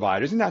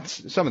providers, and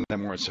some of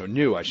them weren't so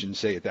new. I shouldn't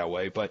say it that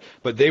way, but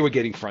they were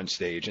getting front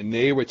stage and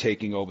they were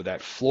taking over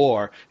that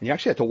floor. And you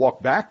actually had to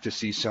walk back to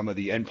see some of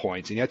the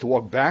endpoints, and you had to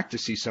walk back to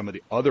see some of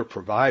the other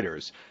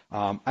providers.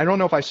 I don't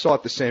know if I saw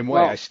it the same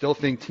way. I still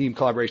think team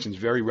collaboration is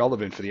very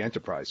relevant for the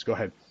enterprise. Go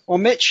ahead. Well,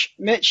 Mitch,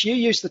 you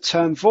used the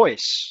term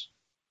voice.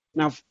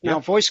 Now,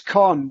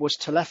 VoiceCon was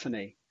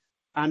telephony,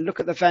 and look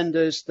at the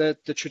vendors, the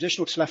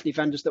traditional telephony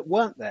vendors that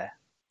weren't there.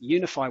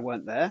 Unify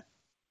weren't there.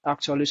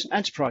 Alcatel-Lucent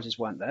Enterprises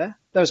weren't there.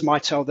 There was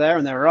Mitel there,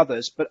 and there are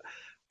others. But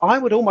I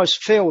would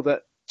almost feel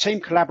that team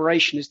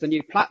collaboration is the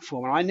new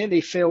platform, and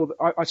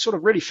I sort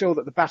of really feel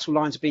that the battle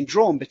lines have been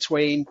drawn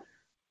between,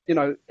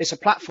 it's a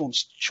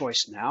platform's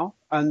choice now,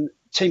 and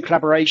team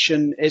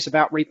collaboration is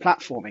about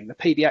replatforming. The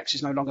PBX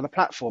is no longer the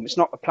platform. It's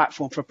not the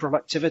platform for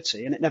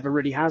productivity, and it never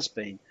really has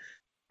been.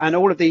 And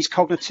all of these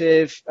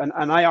cognitive and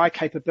AI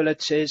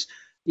capabilities,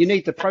 you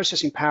need the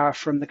processing power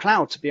from the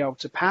cloud to be able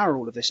to power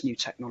all of this new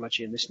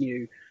technology and this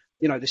new,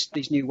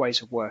 these new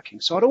ways of working.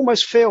 So I'd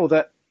almost feel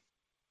that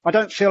I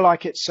don't feel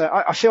like it's.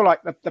 I feel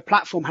like the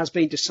platform has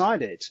been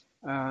decided.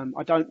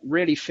 I don't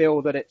really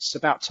feel that it's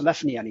about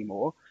telephony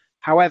anymore.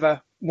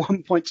 However,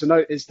 one point to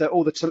note is that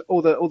all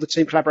the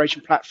team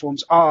collaboration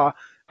platforms are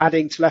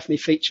adding telephony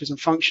features and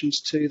functions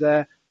to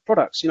their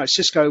products.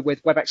 Cisco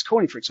with WebEx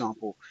calling, for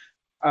example,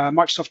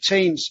 Microsoft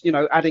Teams,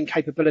 adding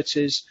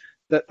capabilities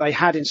that they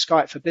had in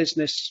Skype for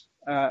Business,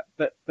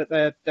 but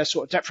they're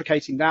sort of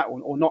deprecating that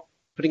or not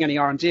putting any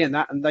R&D in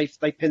that, and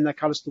they pin their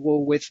colours to the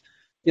wall with,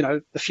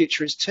 the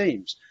future is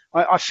Teams.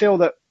 I feel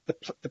that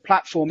the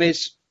platform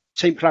is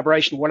team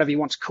collaboration, whatever you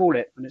want to call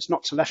it, and it's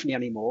not telephony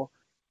anymore.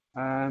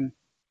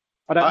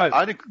 I don't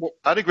know.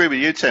 I'd agree with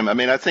you, Tim. I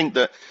mean, I think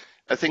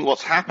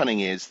what's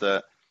happening is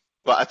that,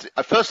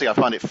 firstly, I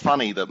find it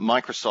funny that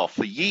Microsoft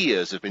for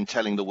years have been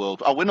telling the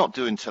world, we're not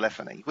doing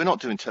telephony. We're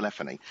not doing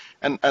telephony.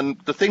 And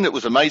the thing that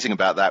was amazing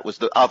about that was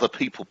that other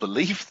people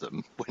believed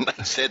them when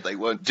they said they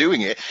weren't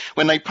doing it,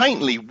 when they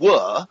patently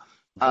were,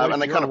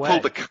 and they kind of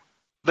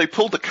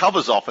pulled the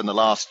covers off in the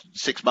last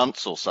 6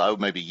 months or so,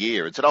 maybe a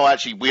year, and said,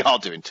 actually, we are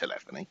doing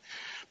telephony.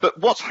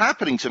 But what's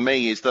happening to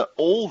me is that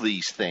all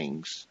these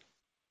things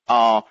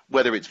are,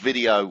 whether it's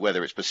video,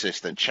 whether it's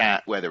persistent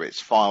chat, whether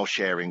it's file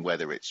sharing,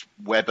 whether it's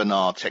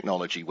webinar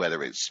technology,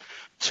 whether it's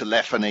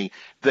telephony,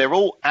 they're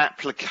all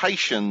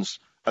applications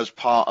as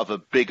part of a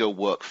bigger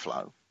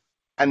workflow.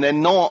 And they're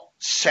not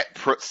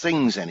separate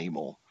things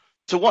anymore.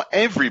 So what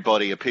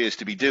everybody appears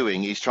to be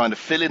doing is trying to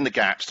fill in the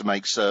gaps to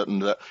make certain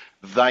that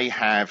they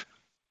have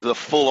the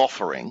full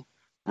offering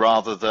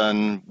rather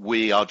than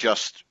we are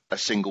just a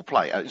single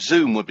play.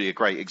 Zoom would be a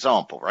great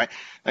example, right?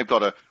 They've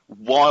got a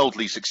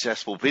wildly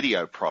successful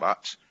video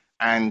product,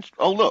 and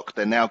look,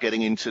 they're now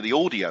getting into the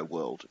audio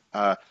world.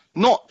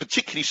 Not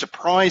particularly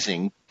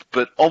surprising,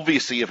 but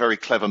obviously a very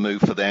clever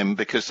move for them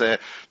because they're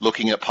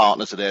looking at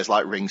partners of theirs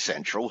like Ring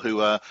Central,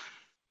 who are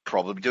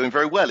probably doing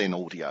very well in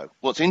audio.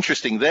 What's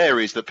interesting there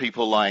is that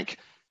people like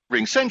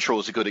Ring Central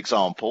is a good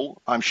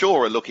example, I'm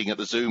sure, are looking at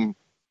the Zoom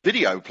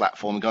video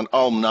platform and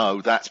going,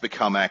 no, that's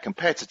become our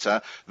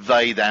competitor.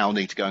 They now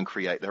need to go and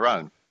create their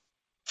own.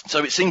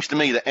 So it seems to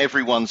me that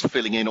everyone's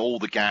filling in all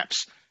the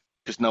gaps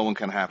because no one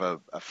can have a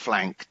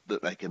flank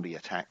that they can be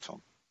attacked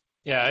on.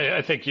 Yeah,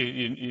 I think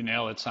you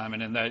nail it,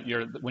 Simon, in that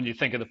when you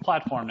think of the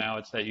platform now,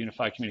 it's that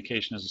unified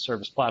communication as a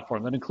service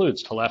platform that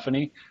includes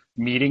telephony,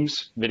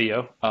 meetings,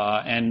 video,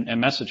 and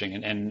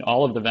messaging. And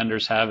all of the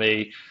vendors have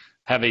a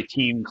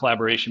team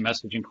collaboration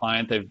messaging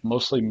client. They've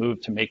mostly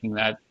moved to making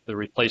that the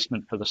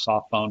replacement for the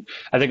soft phone.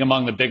 I think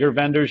among the bigger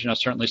vendors,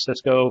 certainly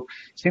Cisco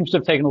seems to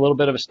have taken a little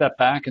bit of a step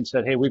back and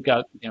said, hey, we've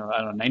got,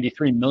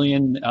 93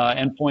 million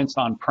endpoints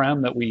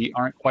on-prem that we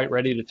aren't quite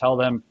ready to tell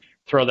them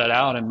throw that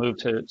out and move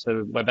to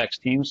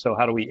WebEx Teams. So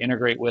how do we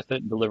integrate with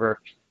it and deliver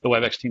the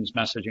WebEx Teams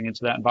messaging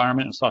into that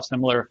environment? And saw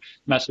similar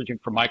messaging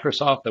for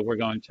Microsoft that we're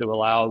going to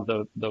allow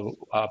the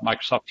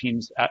Microsoft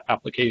Teams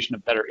application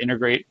to better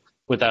integrate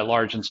with that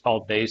large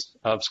installed base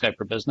of Skype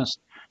for Business.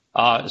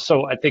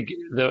 So I think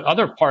the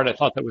other part I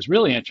thought that was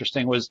really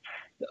interesting was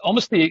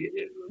almost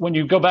when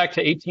you go back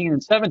to 18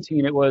 and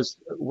 17, it was,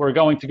 we're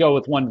going to go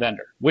with one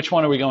vendor. Which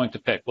one are we going to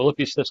pick? Will it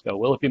be Cisco?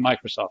 Will it be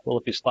Microsoft? Will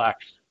it be Slack?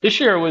 This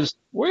year it was,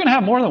 we're going to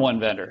have more than one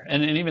vendor.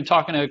 And even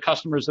talking to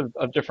customers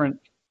of different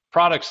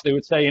products, they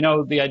would say,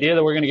 the idea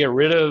that we're going to get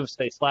rid of,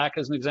 say, Slack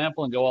as an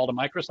example and go all to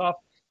Microsoft,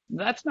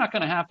 that's not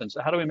going to happen.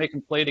 So how do we make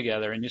them play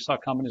together? And you saw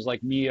companies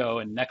like Neo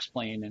and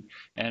Nextplane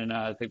and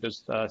I think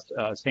there's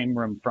same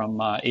room from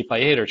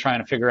 8x8 are trying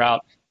to figure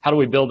out how do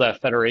we build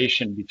that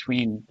federation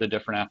between the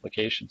different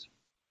applications.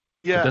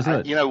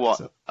 Yeah, you know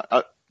what?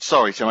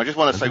 Sorry, Tim, I just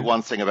want to say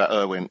one thing about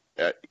Irwin.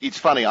 It's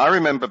funny. I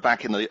remember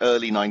back in the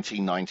early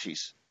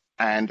 1990s,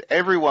 and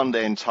everyone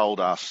then told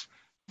us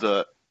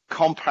that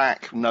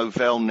Compaq,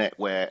 Novell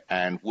NetWare,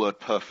 and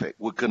WordPerfect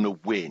were going to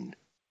win.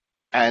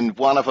 And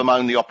one of them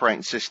owned the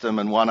operating system,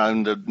 and one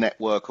owned the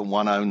network, and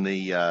one owned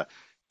the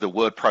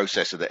word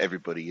processor that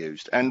everybody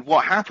used. And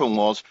what happened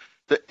was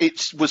that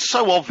it was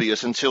so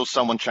obvious until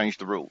someone changed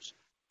the rules.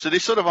 So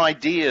this sort of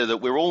idea that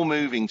we're all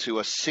moving to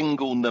a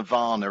single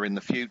nirvana in the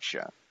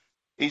future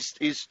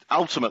is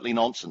ultimately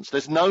nonsense.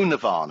 There's no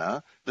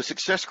nirvana. The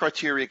success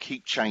criteria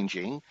keep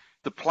changing.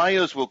 The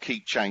players will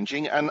keep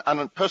changing. And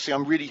personally,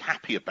 I'm really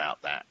happy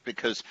about that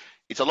because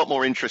it's a lot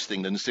more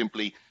interesting than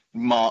simply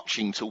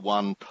marching to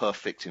one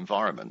perfect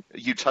environment.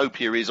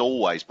 Utopia is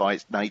always, by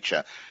its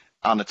nature,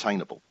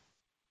 unattainable.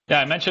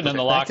 Yeah, I mentioned in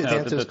the lock note. To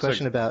answer this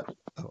question about,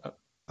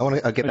 I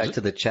want to get back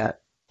to the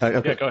chat.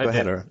 Okay, yeah, go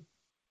ahead. Aaron.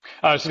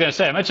 I was going to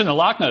say, I mentioned the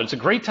lock note. It's a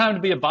great time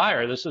to be a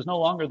buyer. This is no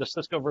longer the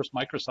Cisco versus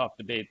Microsoft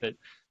debate that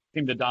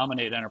seemed to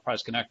dominate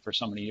Enterprise Connect for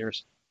so many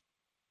years.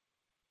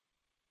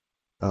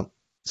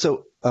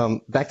 So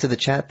back to the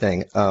chat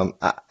thing.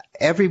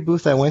 Every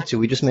booth I went to,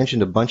 we just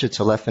mentioned a bunch of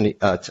telephony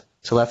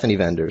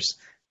vendors.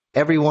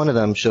 Every one of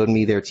them showed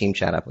me their team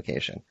chat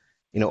application.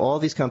 All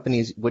these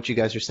companies, what you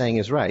guys are saying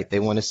is right.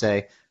 They want to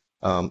say,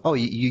 oh,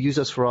 you use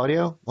us for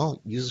audio?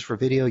 Well, use us for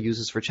video,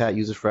 use us for chat,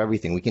 use us for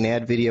everything. We can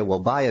add video. We'll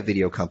buy a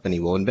video company.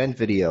 We'll invent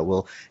video.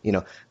 We'll,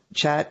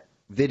 chat,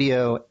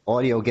 video,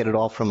 audio, get it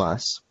all from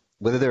us.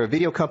 Whether they're a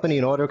video company,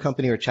 an audio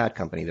company, or a chat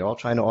company, they're all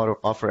trying to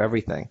offer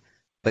everything.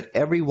 But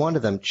every one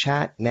of them,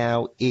 chat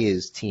now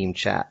is team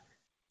chat.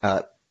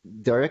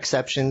 There are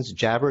exceptions.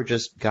 Jabber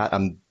just got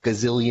a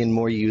gazillion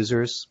more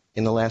users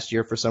in the last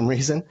year for some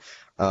reason,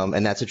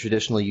 and that's a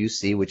traditional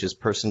UC, which is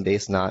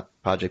person-based, not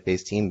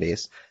project-based,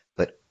 team-based.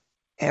 But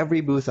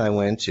every booth I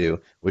went to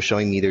was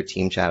showing me their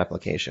team chat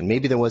application.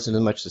 Maybe there wasn't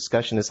as much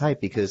discussion as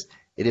hype because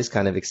it is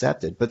kind of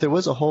accepted, but there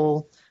was a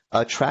whole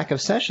track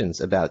of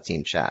sessions about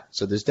team chat.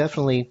 So there's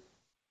definitely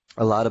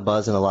a lot of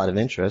buzz and a lot of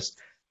interest,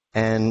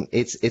 and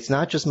it's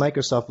not just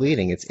Microsoft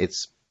leading.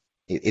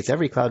 It's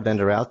every cloud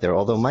vendor out there,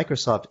 although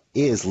Microsoft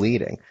is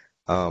leading.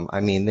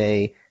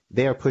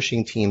 They are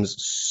pushing Teams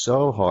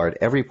so hard.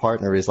 Every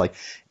partner is like,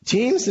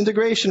 Teams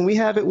integration, we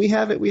have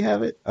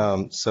it.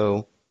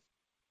 So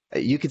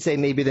you could say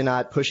maybe they're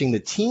not pushing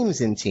the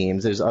Teams in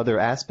Teams. There's other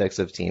aspects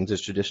of Teams.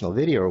 There's traditional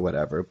video or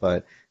whatever.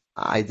 But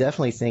I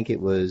definitely think it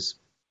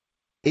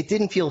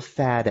didn't feel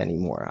fad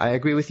anymore. I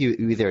agree with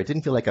you there. It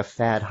didn't feel like a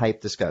fad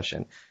hype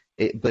discussion,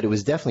 but it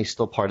was definitely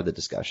still part of the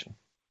discussion.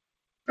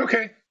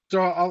 Okay.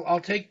 So I'll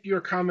take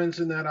your comments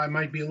in that I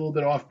might be a little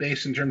bit off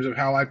base in terms of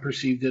how I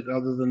perceived it,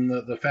 other than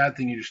the fad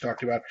thing you just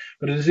talked about.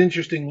 But it is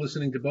interesting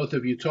listening to both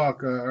of you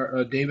talk,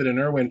 David and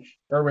Irwin.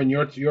 Irwin,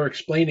 you're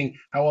explaining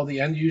how all the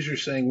end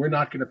users saying we're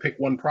not going to pick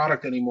one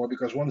product anymore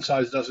because one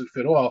size doesn't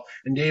fit all.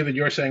 And David,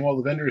 you're saying, well,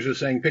 the vendors are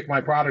saying pick my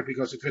product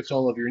because it fits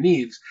all of your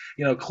needs.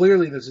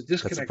 Clearly there's a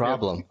disconnect. That's a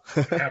problem.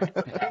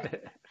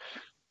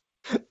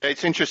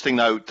 It's interesting,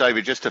 though,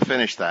 David, just to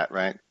finish that,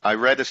 right? I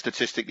read a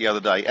statistic the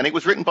other day, and it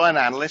was written by an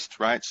analyst,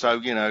 right? So,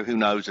 who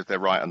knows if they're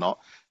right or not.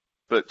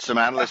 But some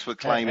analysts were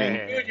claiming...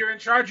 Dude, you're in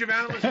charge of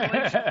analyst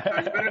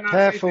relations.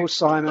 Careful,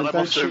 Simon.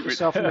 Don't shoot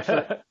yourself in the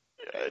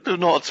foot.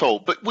 Not at all.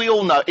 But we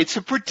all know it's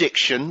a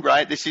prediction,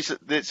 right?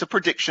 It's a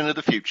prediction of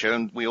the future,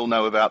 and we all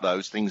know about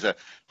those. Things are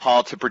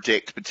hard to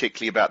predict,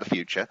 particularly about the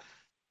future.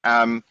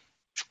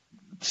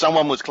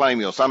 Someone was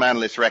claiming, or some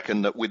analysts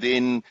reckon, that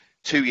within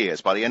 2 years,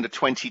 by the end of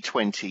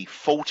 2020,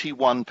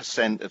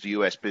 41% of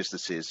US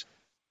businesses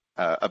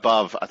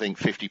above, I think,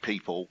 50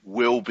 people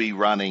will be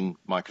running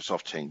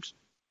Microsoft Teams.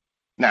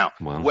 Now,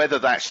 whether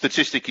that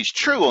statistic is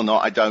true or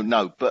not, I don't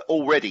know. But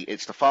already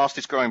it's the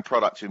fastest growing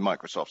product in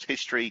Microsoft's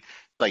history.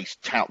 They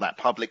tout that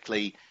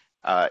publicly.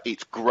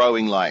 It's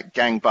growing like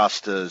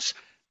gangbusters.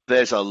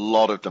 There's a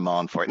lot of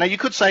demand for it. Now, you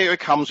could say it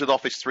comes with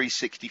Office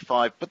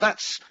 365, but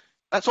that's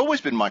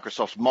always been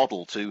Microsoft's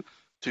model to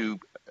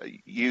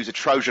use a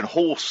Trojan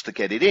horse to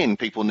get it in.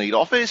 People need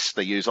Office.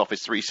 They use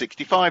Office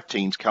 365.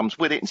 Teams comes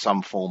with it in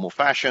some form or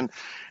fashion.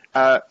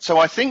 So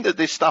I think that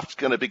this stuff's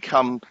going to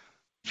become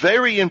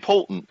very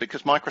important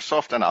because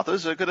Microsoft and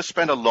others are going to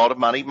spend a lot of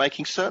money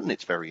making certain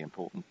it's very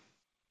important.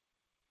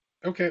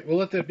 Okay, we'll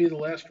let that be the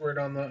last word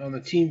on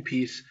the team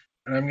piece.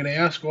 And I'm going to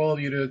ask all of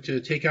you to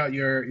take out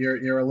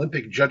your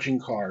Olympic judging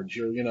cards,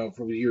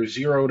 from your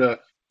 0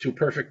 to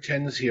perfect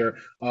 10s here,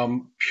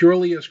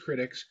 purely as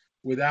critics,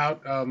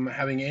 without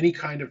having any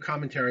kind of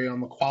commentary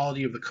on the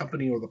quality of the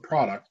company or the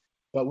product.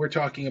 But we're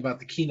talking about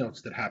the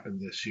keynotes that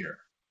happened this year.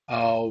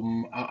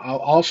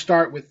 I'll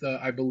start with,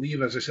 I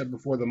believe, as I said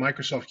before, the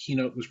Microsoft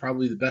keynote was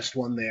probably the best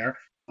one there.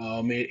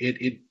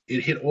 It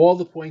hit all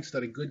the points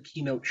that a good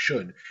keynote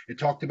should. It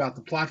talked about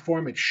the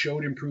platform. It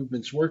showed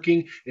improvements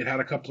working. It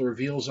had a couple of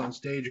reveals on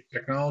stage of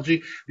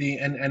technology.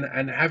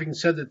 And having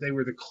said that they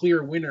were the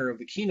clear winner of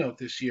the keynote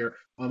this year,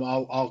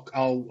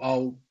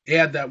 I'll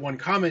add that one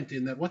comment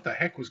in that what the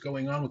heck was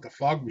going on with the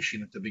fog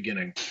machine at the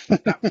beginning?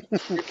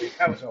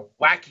 That was a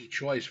wacky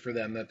choice for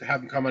them to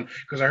have them come on,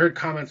 because I heard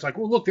comments like,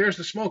 well, look, there's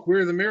the smoke.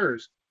 Where are the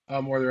mirrors?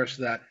 Or the rest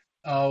of that.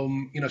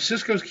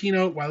 Cisco's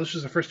keynote, while this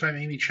was the first time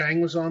Amy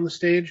Chang was on the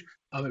stage,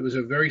 it was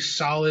a very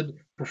solid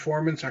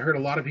performance. I heard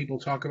a lot of people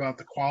talk about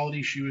the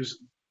quality she was,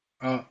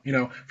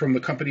 from the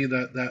company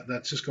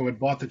that Cisco had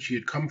bought, that she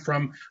had come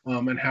from,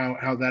 and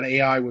how that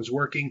AI was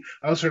working.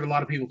 I also heard a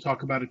lot of people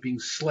talk about it being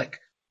slick,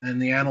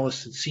 and the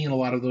analysts had seen a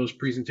lot of those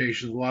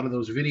presentations, a lot of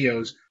those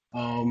videos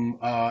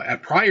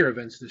at prior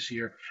events this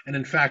year. And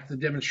in fact, the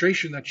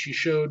demonstration that she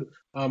showed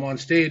on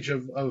stage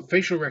of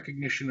facial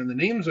recognition and the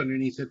names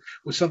underneath it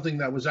was something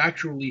that was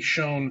actually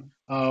shown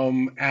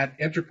at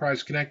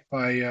Enterprise Connect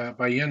by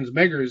Jens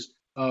Meggers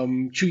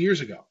 2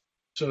 years ago.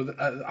 So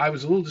I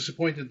was a little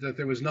disappointed that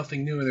there was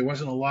nothing new and there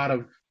wasn't a lot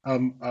of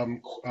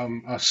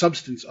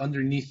substance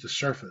underneath the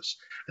surface.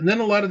 And then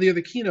a lot of the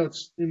other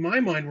keynotes, in my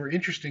mind, were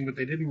interesting, but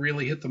they didn't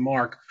really hit the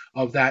mark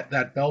of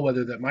that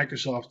bellwether that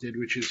Microsoft did,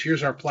 which is,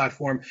 here's our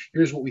platform,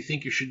 here's what we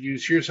think you should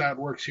use, here's how it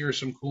works, here are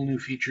some cool new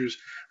features.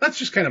 That's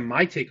just kind of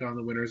my take on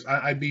the winners.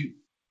 I'd be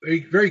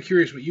very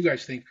curious what you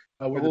guys think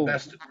were the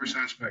best and worst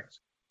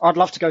aspects. I'd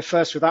love to go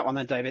first with that one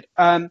then, David.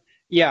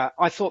 Yeah,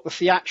 I thought the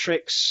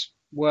theatrics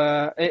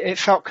it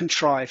felt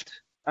contrived,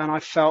 and I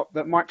felt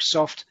that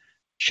Microsoft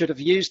should have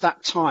used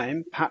that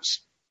time,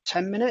 perhaps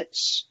 10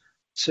 minutes,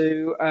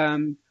 to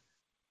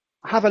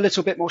have a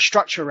little bit more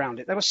structure around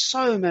it. There were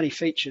so many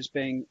features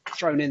being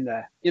thrown in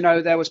there.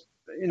 There was,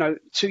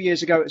 2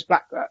 years ago it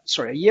was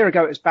a year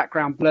ago it was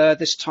background blur.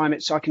 This time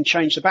I can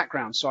change the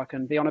background, so I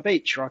can be on a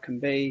beach, or I can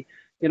be,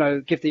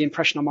 give the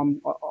impression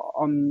I'm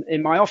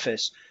in my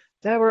office.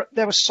 There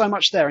was so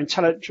much there.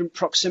 Intelligent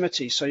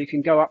proximity, so you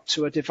can go up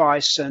to a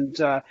device and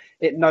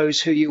it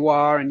knows who you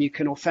are, and you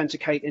can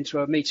authenticate into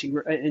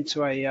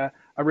a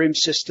a room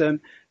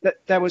system.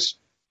 That there was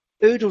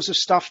oodles of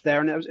stuff there,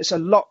 and it's a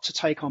lot to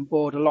take on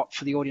board, a lot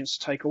for the audience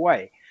to take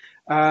away.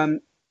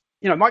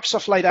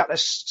 Microsoft laid out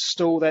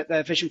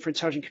their vision for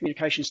intelligent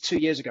communications 2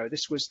 years ago.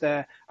 This was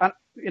their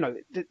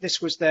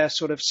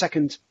sort of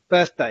second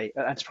birthday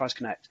at Enterprise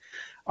Connect.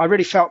 I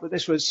really felt that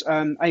this was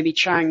Amy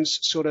Chang's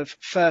sort of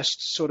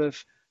first sort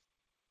of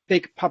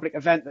big public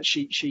event that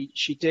she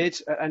did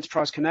at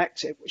Enterprise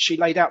Connect. She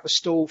laid out the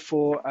stall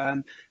for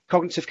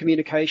cognitive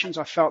communications.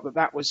 I felt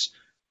that was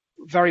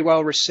very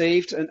well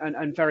received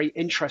and very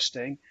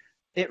interesting.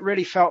 It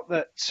really felt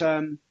that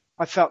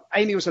I felt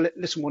Amy was a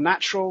little more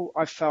natural.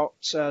 I felt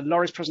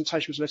Laurie's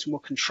presentation was a little more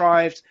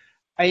contrived.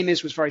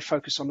 Amy's was very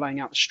focused on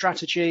laying out the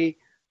strategy.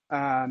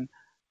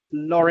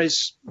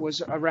 Laurie's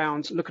was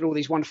around, look at all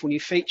these wonderful new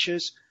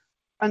features.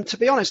 And to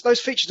be honest, those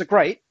features are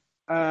great.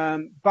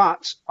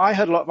 But I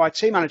heard a lot of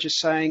IT managers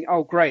saying,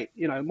 oh, great,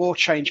 more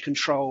change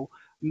control,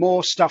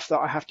 more stuff that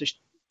I have to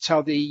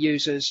tell the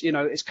users,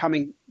 it's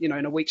coming,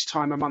 in a week's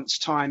time, a month's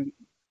time,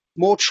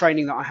 more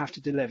training that I have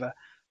to deliver.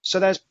 So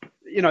there's,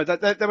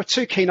 there were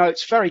two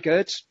keynotes, very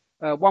good.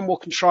 One more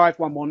contrived,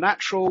 one more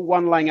natural,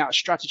 one laying out a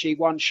strategy,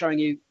 one showing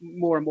you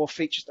more and more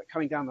features that are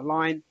coming down the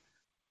line.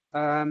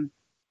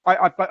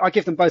 I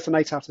give them both an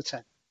 8 out of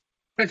 10.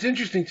 It's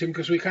interesting, Tim,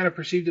 because we kind of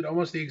perceived it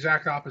almost the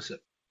exact opposite.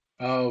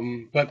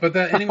 But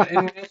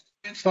anyone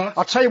else thoughts?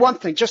 I'll tell you one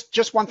thing,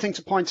 just one thing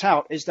to point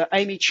out is that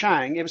Amy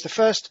Chang, it was the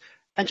first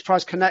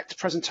Enterprise Connect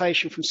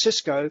presentation from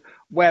Cisco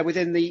where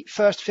within the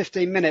first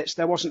 15 minutes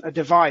there wasn't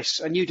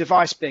a new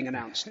device being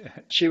announced.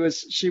 She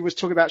was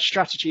talking about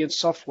strategy and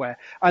software.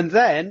 And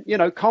then,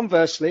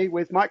 conversely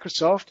with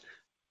Microsoft,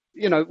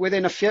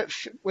 within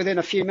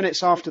a few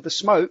minutes after the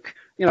smoke,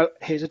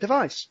 here's a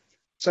device.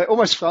 So it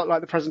almost felt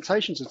like the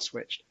presentations had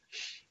switched.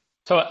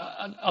 So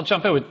I'll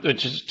jump in with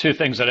just two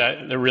things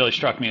that really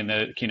struck me in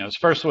the keynotes.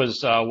 First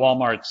was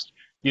Walmart's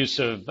use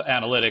of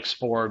analytics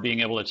for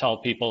being able to tell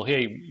people,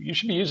 hey, you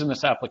should be using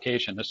this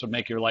application. This would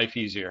make your life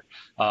easier.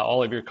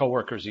 All of your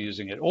coworkers are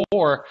using it.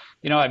 Or,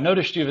 I've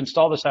noticed you've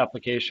installed this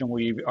application,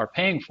 we are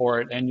paying for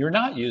it, and you're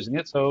not using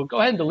it, so go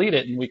ahead and delete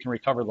it, and we can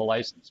recover the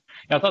license.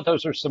 I thought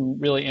those are some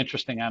really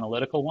interesting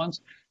analytical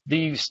ones.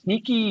 The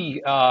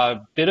sneaky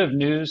bit of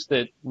news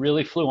that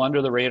really flew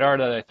under the radar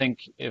that I think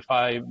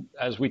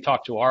as we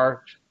talk to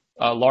our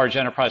large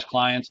enterprise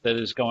clients that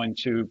is going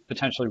to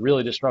potentially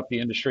really disrupt the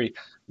industry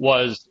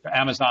was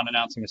Amazon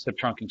announcing a SIP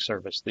trunking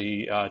service,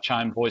 the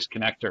Chime Voice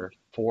Connector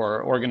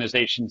for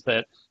organizations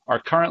that are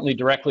currently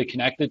directly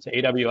connected to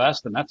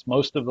AWS, and that's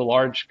most of the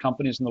large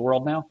companies in the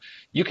world now.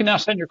 You can now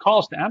send your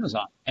calls to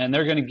Amazon, and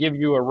they're going to give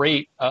you a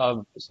rate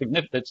of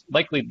that's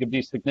likely to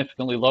be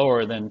significantly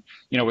lower than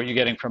what you're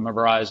getting from a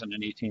Verizon,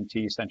 an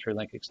AT&T,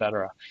 CenturyLink, et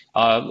cetera.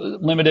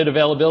 Limited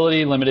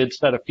availability, limited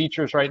set of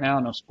features right now,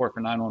 no support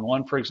for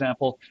 911, for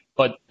example,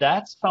 but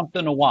that's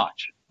something to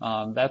watch.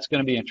 That's going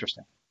to be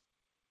interesting.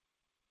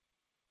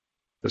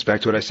 Goes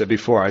back to what I said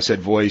before. I said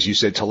voice, you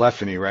said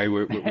telephony, right?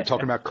 We're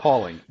talking about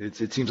calling.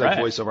 It seems like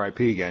voice over IP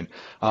again.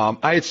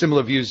 I had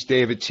similar views,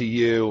 David, to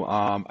you.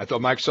 I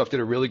thought Microsoft did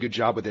a really good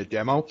job with their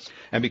demo.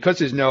 And because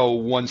there's no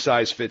one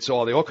size fits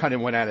all, they all kind of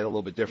went at it a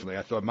little bit differently.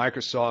 I thought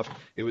Microsoft,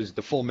 it was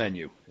the full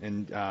menu.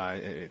 And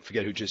I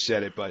forget who just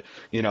said it, but,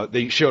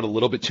 they showed a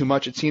little bit too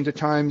much, it seemed at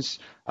times.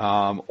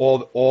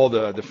 All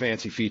the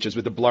fancy features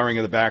with the blurring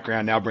of the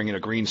background, now bringing a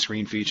green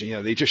screen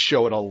feature, they just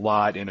show it a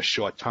lot in a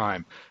short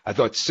time. I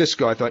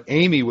thought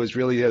Amy was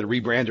really there to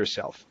rebrand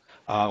herself,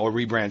 or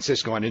rebrand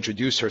Cisco and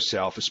introduce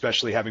herself,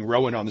 especially having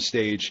Rowan on the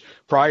stage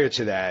prior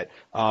to that.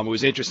 It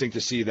was interesting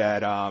to see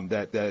that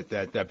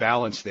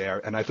balance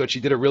there, and I thought she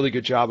did a really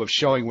good job of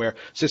showing where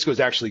Cisco is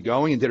actually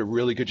going and did a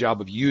really good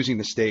job of using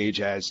the stage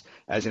as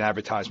an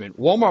advertisement.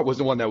 Walmart was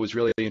the one that was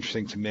really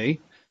interesting to me.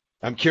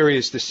 I'm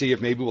curious to see if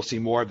maybe we'll see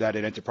more of that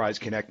at Enterprise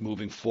Connect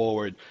moving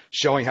forward,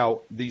 showing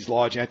how these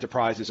large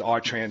enterprises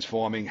are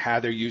transforming, how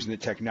they're using the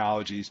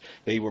technologies.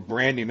 They were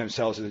branding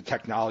themselves as a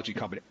technology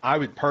company. I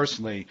would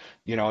personally,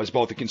 as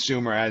both a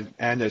consumer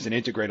and as an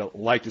integrator,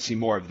 like to see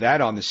more of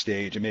that on the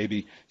stage and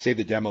maybe save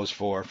the demos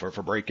for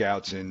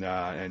breakouts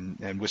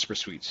and whisper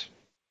suites.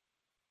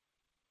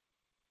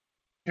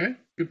 Okay,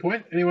 good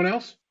point. Anyone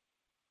else?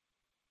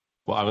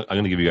 Well, I'm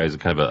going to give you guys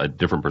kind of a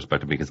different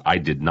perspective because I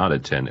did not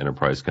attend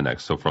Enterprise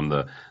Connect. So from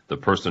the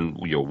person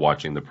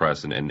watching the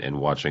press and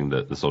watching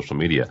the social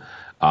media,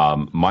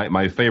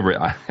 my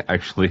favorite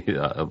actually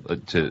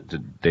to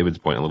David's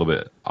point, a little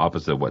bit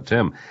opposite of what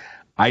Tim.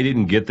 I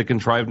didn't get the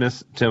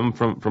contrivedness, Tim,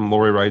 from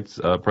Lori Wright's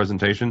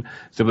presentation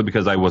simply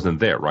because I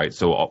wasn't there, right?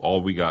 So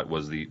all we got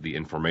was the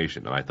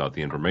information, and I thought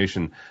the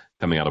information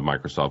coming out of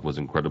Microsoft was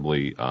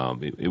incredibly.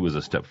 It was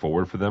a step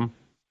forward for them.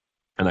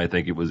 And I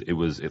think it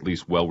was at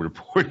least well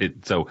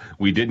reported. So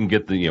we didn't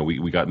get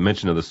we got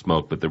mention of the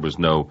smoke, but there was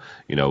no,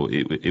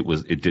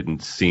 it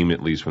didn't seem,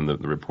 at least from the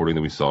reporting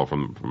that we saw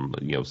from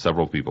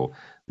several people,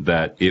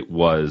 that it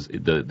was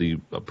the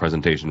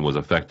presentation was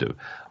effective.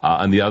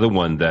 And the other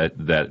one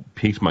that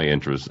piqued my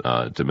interest,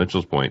 to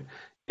Mitchell's point,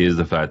 is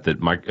the fact that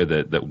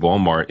that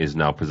Walmart is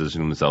now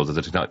positioning themselves as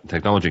a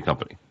technology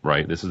company,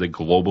 right? This is a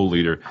global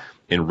leader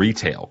in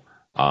retail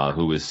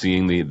who is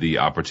seeing the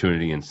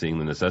opportunity and seeing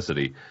the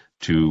necessity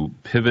to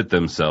pivot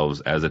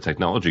themselves as a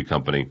technology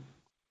company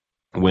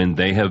when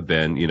they have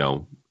been,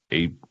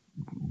 a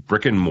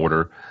brick and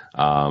mortar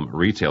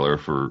retailer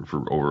for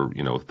over,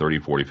 30,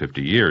 40,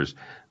 50 years.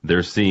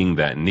 They're seeing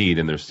that need,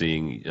 and they're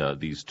seeing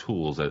these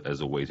tools as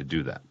a way to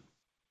do that.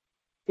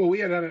 Well, we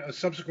had a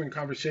subsequent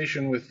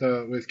conversation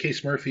with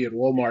Case Murphy at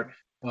Walmart,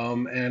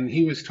 and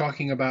he was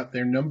talking about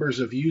their numbers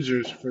of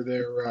users for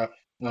their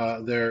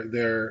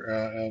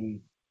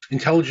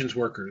intelligence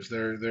workers,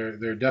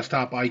 their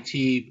desktop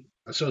IT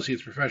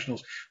associates,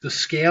 professionals. The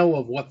scale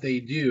of what they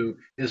do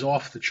is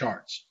off the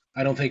charts.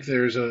 I don't think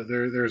there's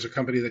a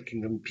company that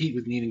can compete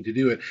with needing to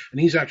do it.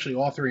 And he's actually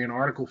authoring an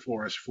article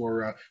for us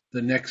for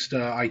the next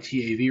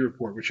ITAV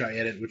report, which I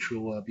edit, which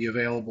will be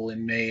available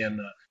in May and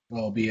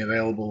will be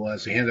available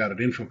as a handout at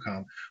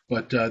InfoComm.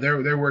 But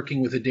they're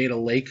working with a data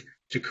lake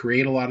to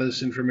create a lot of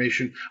this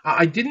information.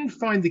 I didn't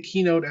find the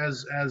keynote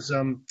as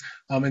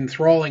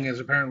enthralling as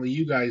apparently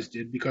you guys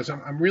did, because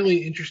I'm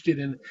really interested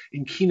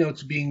in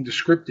keynotes being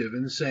descriptive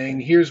and saying,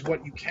 here's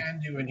what you can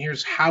do, and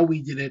here's how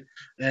we did it,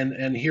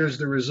 and here's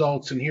the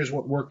results, and here's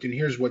what worked, and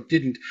here's what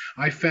didn't.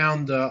 I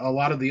found a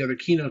lot of the other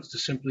keynotes to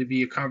simply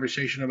be a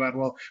conversation about,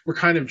 well, we're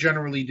kind of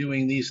generally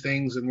doing these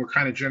things, and we're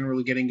kind of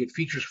generally getting good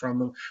features from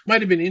them.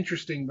 Might have been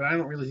interesting, but I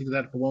don't really think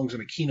that belongs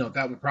in a keynote.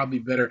 That would probably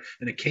be better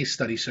in a case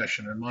study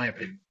session, in my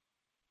opinion.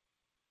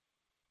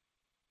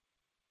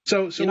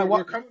 So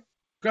we're coming.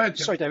 Go ahead,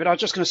 Tim. Sorry, David. I was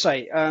just going to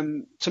say,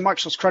 to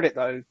Microsoft's credit,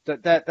 though,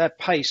 that their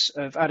pace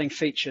of adding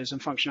features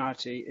and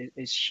functionality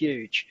is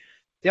huge.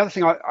 The other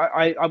thing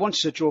I wanted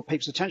to draw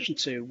people's attention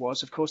to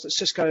was, of course, that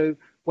Cisco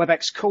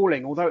WebEx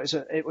calling, although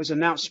it was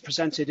announced and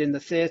presented in the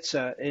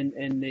theater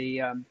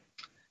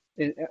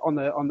on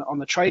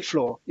the trade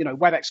floor,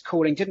 WebEx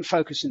calling didn't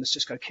focus in the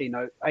Cisco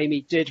keynote.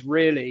 Amy did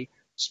really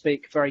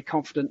speak very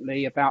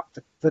confidently about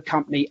the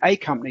company, a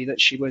company that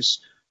she was,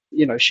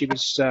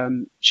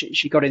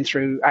 she got in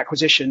through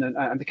acquisition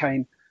and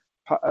became,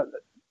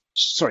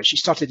 she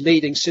started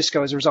leading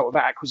Cisco as a result of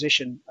that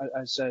acquisition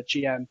as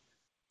GM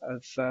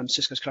of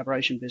Cisco's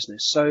collaboration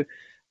business. So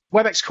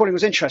WebEx calling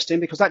was interesting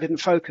because that didn't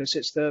focus.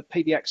 It's the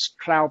PBX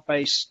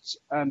cloud-based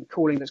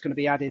calling that's going to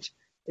be added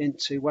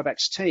into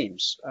WebEx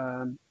Teams.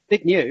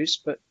 Big news,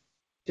 but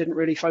didn't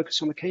really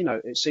focus on the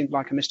keynote. It seemed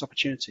like a missed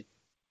opportunity.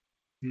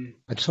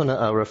 I just want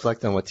to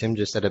reflect on what Tim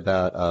just said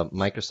about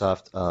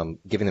Microsoft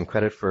giving them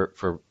credit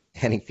for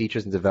adding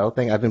features and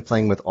developing. I've been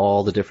playing with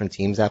all the different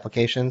Teams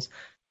applications,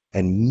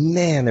 and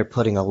man, they're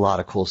putting a lot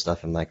of cool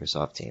stuff in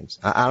Microsoft Teams.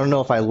 I don't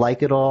know if I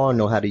like it all or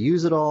know how to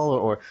use it all,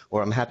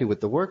 or I'm happy with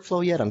the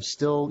workflow yet. I'm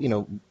still,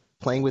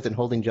 playing with and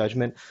holding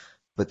judgment,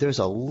 but there's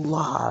a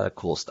lot of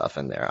cool stuff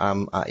in there.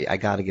 I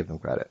got to give them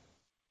credit.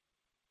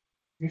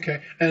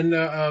 Okay, and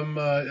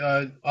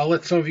I'll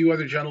let some of you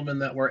other gentlemen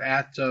that were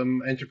at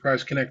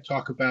Enterprise Connect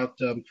talk about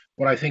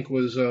what I think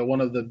was one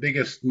of the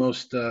biggest,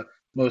 most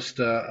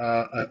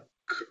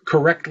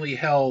correctly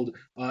held,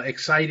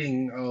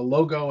 exciting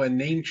logo and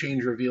name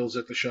change reveals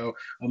at the show.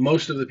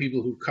 Most of the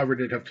people who've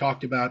covered it have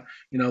talked about,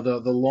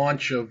 the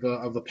launch of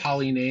the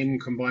Poly name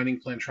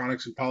combining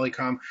Plantronics and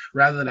Polycom.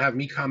 Rather than have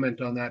me comment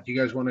on that, do you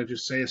guys want to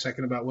just say a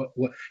second about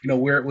what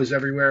where it was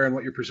everywhere and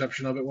what your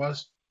perception of it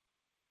was?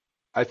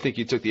 I think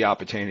you took the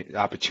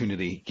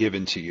opportunity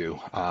given to you.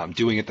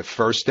 Doing it the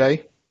first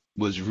day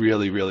was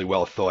really, really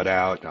well thought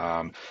out.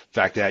 The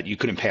fact that you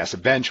couldn't pass a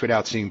bench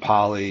without seeing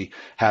Poly,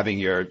 having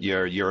your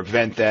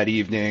event that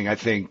evening. I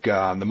think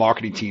the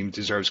marketing team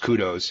deserves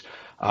kudos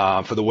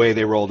for the way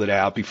they rolled it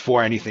out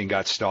before anything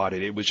got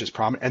started. It was just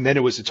prominent. And then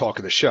it was the talk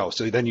of the show.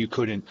 So then you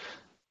couldn't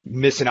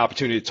miss an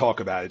opportunity to talk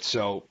about it.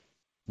 So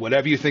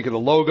whatever you think of the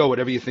logo,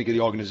 whatever you think of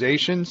the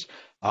organizations,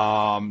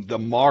 the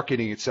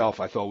marketing itself,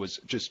 I thought was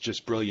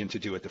just brilliant to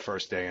do it the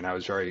first day, and I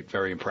was very,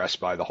 very impressed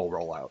by the whole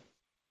rollout.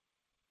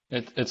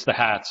 It's the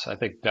hats. I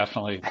think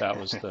definitely that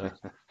was the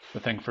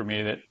thing for me.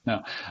 It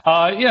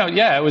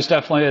was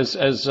definitely as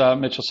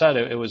Mitchell said,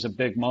 it was a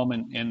big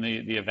moment in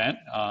the event.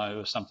 It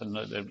was something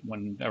that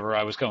whenever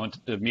I was going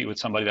to meet with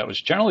somebody, that was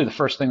generally the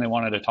first thing they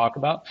wanted to talk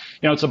about.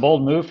 It's a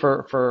bold move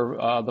for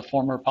the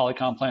former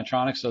Polycom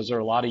Plantronics. Those are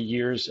a lot of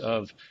years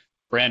of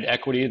brand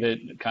equity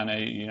that kind of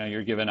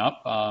you're giving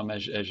up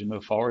as you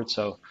move forward.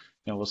 So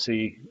we'll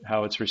see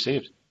how it's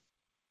received.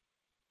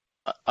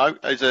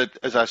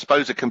 As I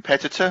suppose a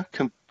competitor,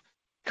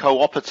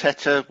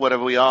 co-operator,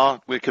 whatever we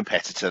are, we're a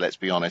competitor. Let's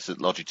be honest, at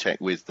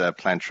Logitech with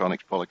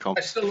Plantronics, Polycom.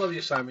 I still love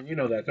you, Simon. You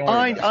know that. Don't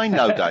worry. I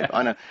know, Dave.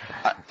 I know.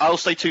 I'll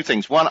say two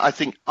things. One, I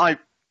think I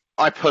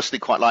personally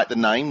quite like the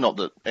name. Not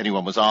that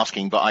anyone was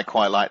asking, but I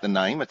quite like the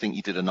name. I think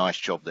you did a nice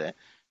job there.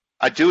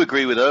 I do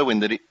agree with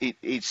Erwin that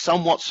it's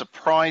somewhat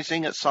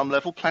surprising at some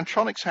level.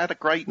 Plantronics had a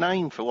great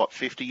name for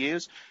 50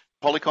 years.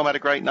 Polycom had a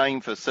great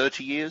name for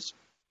 30 years.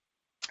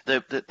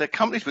 They're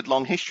companies with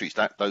long histories.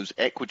 Those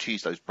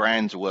equities, those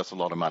brands are worth a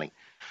lot of money.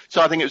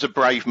 So I think it was a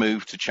brave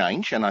move to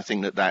change, and I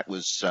think that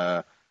was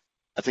I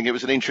think it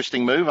was an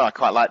interesting move. I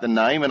quite like the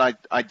name, and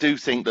I do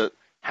think that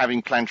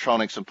having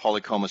Plantronics and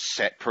Polycom as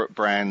separate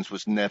brands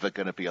was never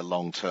going to be a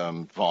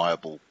long-term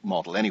viable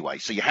model anyway.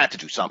 So you had to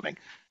do something.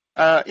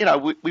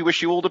 We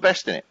wish you all the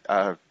best in it.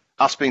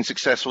 Us being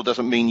successful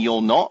doesn't mean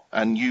you're not,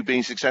 and you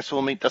being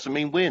successful doesn't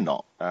mean we're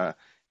not.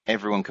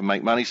 Everyone can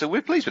make money, so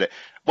we're pleased with it.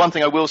 One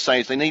thing I will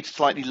say is they need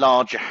slightly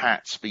larger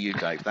hats for you,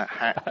 Dave. That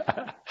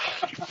hat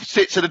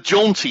sits at a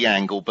jaunty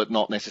angle, but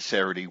not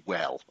necessarily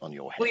well on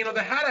your head. Well,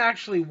 the hat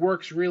actually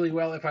works really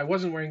well if I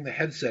wasn't wearing the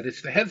headset.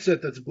 It's the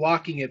headset that's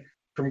blocking it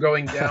from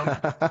going down.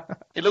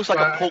 It looks like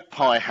a pork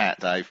pie hat,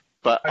 Dave,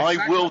 but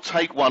I will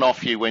take one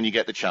off you when you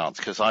get the chance,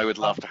 because I would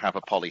love to have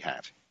a Poly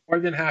hat.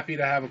 More than happy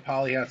to have a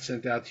Poly hat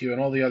sent out to you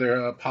and all the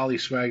other Poly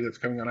swag that's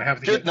coming on. I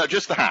have to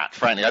just the hat,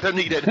 frankly. I don't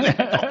need anything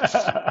else.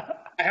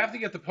 I have to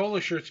get the polo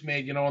shirts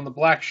made, on the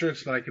black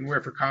shirts that I can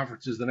wear for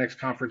conferences. The next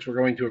conference we're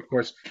going to, of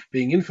course,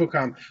 being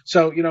Infocom.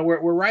 So,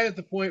 we're right at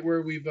the point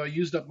where we've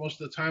used up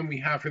most of the time we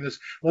have for this.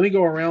 Let me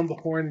go around the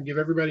horn and give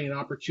everybody an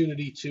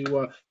opportunity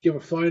to give a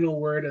final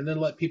word, and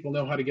then let people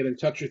know how to get in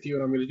touch with you.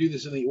 And I'm going to do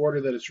this in the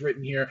order that it's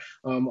written here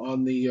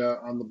on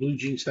the Blue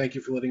Jeans. Thank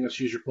you for letting us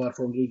use your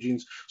platform, Blue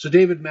Jeans. So,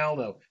 David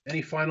Maldo,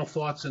 any final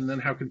thoughts, and then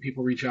how can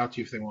people reach out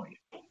to you if they want you?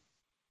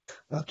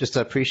 Just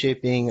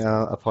appreciate being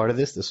a part of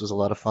this. This was a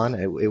lot of fun.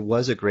 It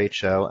was a great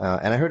show,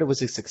 and I heard it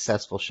was a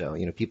successful show.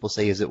 People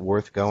say, is it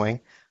worth going?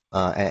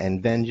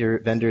 And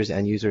vendors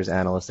and users,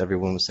 analysts,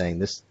 everyone was saying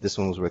this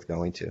one was worth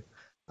going to.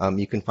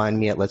 You can find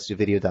me at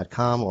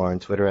letsdovideo.com or on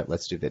Twitter at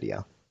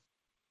letsdovideo.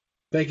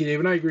 Thank you, Dave.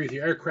 And I agree with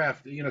you.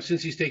 Aircraft,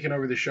 since he's taken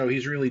over the show,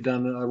 he's really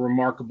done a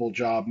remarkable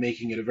job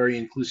making it a very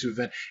inclusive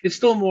event. It's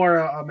still more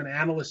an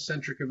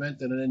analyst-centric event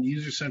than an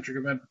end-user-centric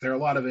event, but there are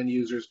a lot of end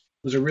users.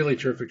 It was a really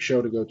terrific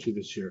show to go to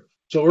this year.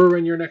 So,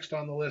 Erwin, you're next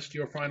on the list.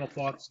 Your final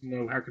thoughts,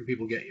 how can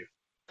people get you?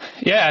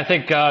 Yeah, I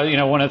think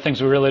one of the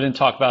things we really didn't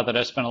talk about that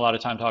I spent a lot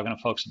of time talking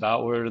to folks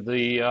about were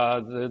the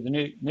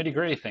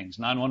nitty-gritty things.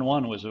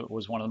 911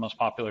 was one of the most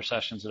popular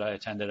sessions that I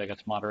attended. I got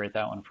to moderate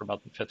that one for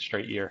about the 5th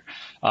straight year.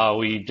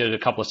 We did a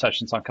couple of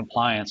sessions on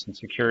compliance and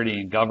security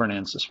and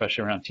governance,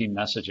 especially around team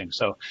messaging.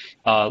 So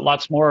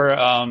lots more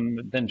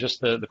than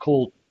just the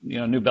cool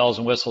new bells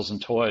and whistles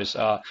and toys.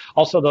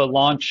 Also, the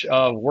launch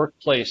of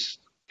Workplace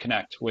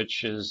Connect,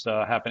 which is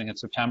happening in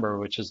September,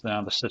 which is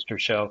now the sister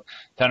show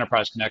to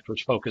Enterprise Connect,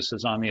 which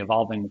focuses on the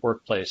evolving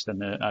workplace.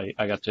 And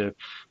I got to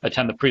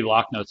attend the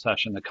pre-lock note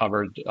session that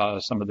covered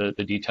some of the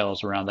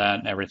details around that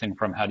and everything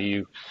from how do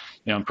you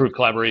improve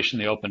collaboration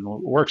in the open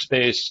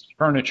workspace,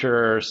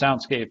 furniture,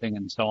 soundscaping,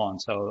 and so on.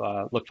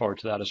 So look forward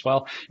to that as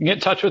well. You can get in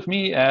touch with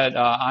me at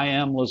I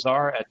am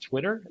Lazar at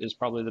Twitter is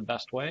probably the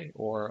best way,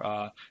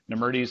 or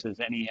Nemertes is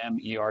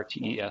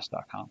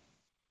NEMERTES.com.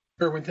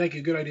 Erwin, thank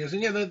you. Good ideas.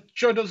 And yeah, the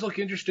show does look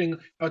interesting.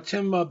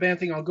 Tim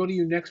Banting, I'll go to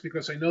you next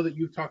because I know that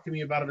you've talked to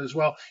me about it as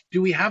well.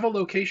 Do we have a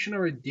location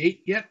or a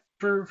date yet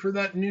for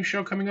that new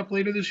show coming up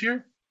later this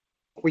year?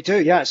 We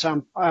do, yeah. It's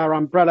our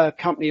umbrella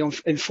company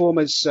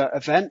Informer's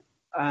event.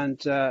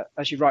 And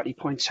as you rightly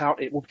point out,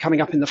 it will be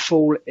coming up in the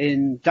fall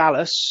in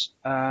Dallas.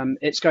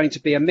 It's going to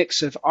be a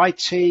mix of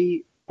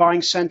IT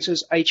buying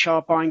centers, HR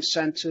buying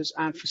centers,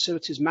 and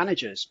facilities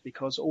managers,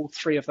 because all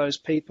three of those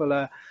people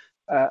are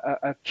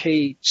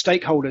key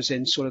stakeholders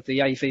in sort of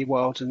the AV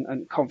world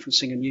and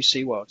conferencing and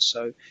UC world.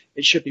 So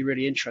it should be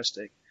really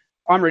interesting.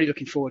 I'm really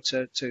looking forward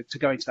to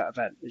going to that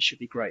event. It should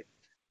be great.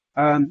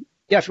 If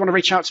you want to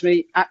reach out to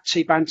me at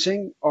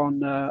tbanting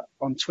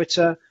on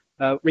Twitter,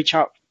 reach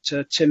out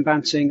to Tim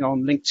Banting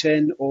on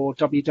LinkedIn or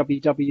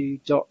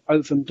www.ovum.com.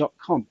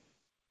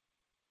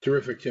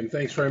 Terrific, Tim.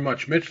 Thanks very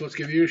much. Mitch, let's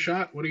give you a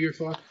shot. What are your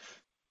thoughts?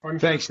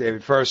 Thanks,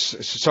 David.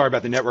 First, sorry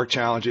about the network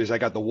challenges. I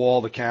got the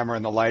wall, the camera,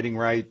 and the lighting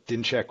right.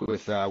 Didn't check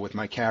with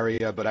my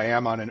carrier, but I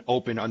am on an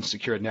open,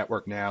 unsecured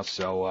network now,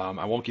 so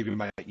I won't give you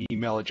my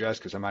email address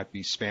because I might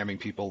be spamming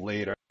people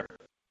later.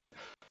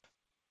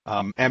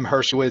 M.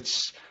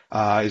 Hershowitz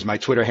is my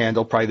Twitter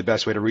handle, probably the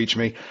best way to reach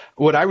me.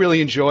 What I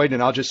really enjoyed,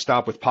 and I'll just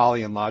stop with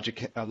Poly and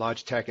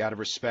Logitech out of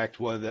respect,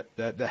 were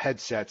the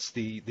headsets,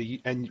 the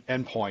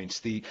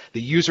endpoints, the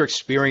user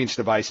experience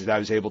devices I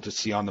was able to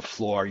see on the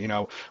floor.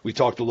 We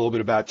talked a little bit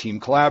about Team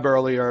Collab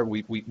earlier.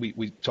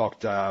 We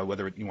talked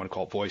whether you want to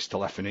call it voice,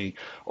 telephony,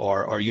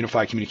 or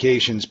unified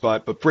communications,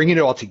 but bringing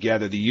it all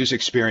together, the user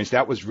experience,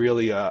 that was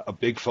really a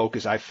big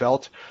focus I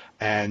felt,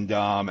 and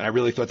I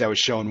really thought that was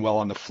shown well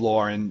on the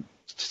floor. And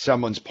to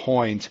someone's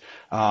point,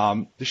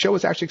 the show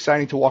was actually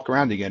exciting to walk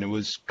around again. It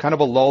was kind of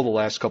a lull the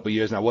last couple of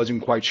years, and I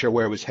wasn't quite sure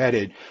where it was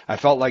headed. I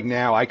felt like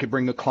now I could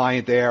bring the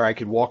client there, I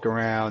could walk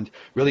around,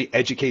 really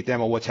educate them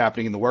on what's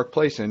happening in the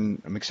workplace,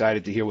 and I'm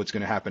excited to hear what's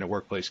going to happen at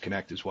Workplace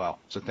Connect as well.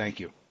 So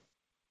thank you.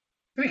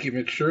 Thank you,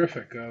 Mitch.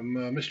 Terrific.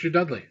 Mr.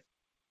 Dudley.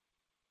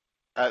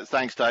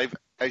 Thanks, Dave.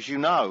 As you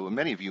know,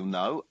 many of you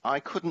know, I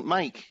couldn't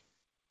make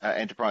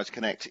Enterprise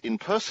Connect in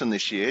person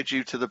this year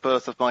due to the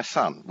birth of my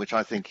son, which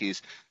I think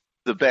is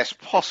the best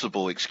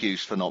possible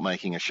excuse for not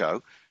making a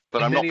show,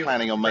 but I'm not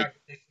planning on making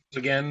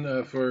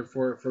again for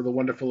the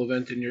wonderful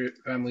event in your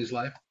family's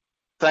life.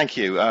 Thank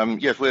you.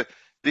 Yes,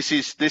 this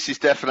is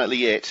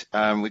definitely it.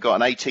 We've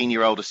got an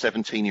 18-year-old, a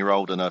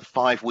 17-year-old, and a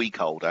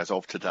 5-week-old as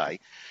of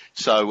today.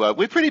 So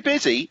we're pretty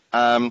busy.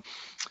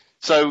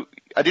 So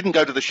I didn't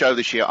go to the show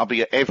this year. I'll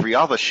be at every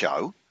other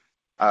show.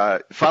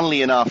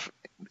 Funnily enough,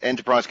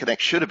 Enterprise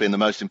Connect should have been the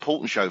most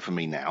important show for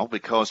me now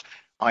because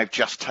I've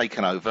just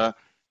taken over.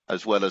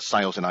 As well as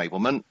sales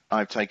enablement,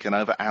 I've taken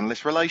over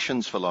analyst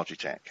relations for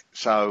Logitech.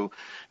 So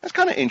that's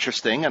kind of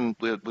interesting, and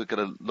we're going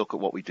to look at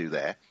what we do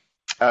there.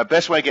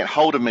 Best way to get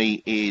hold of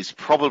me is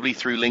probably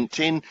through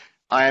LinkedIn.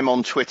 I am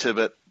on Twitter,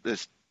 but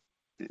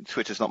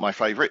Twitter's not my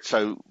favorite,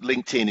 so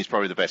LinkedIn is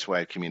probably the best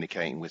way of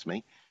communicating with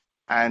me.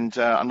 And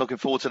I'm looking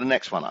forward to the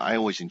next one. I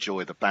always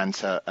enjoy the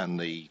banter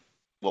and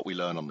what we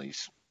learn on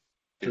these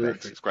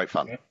events. It's great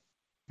fun. Yeah.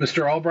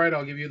 Mr. Albright,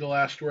 I'll give you the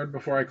last word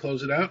before I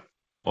close it out.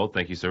 Well,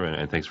 thank you, sir,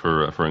 and thanks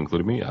for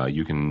including me.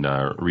 You can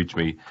reach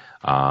me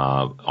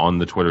on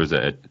the Twitters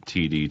at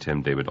TD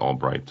Tim David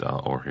Albright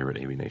or here at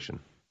AV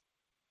Nation.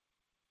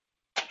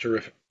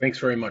 Terrific. Thanks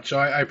very much. So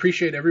I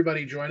appreciate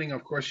everybody joining.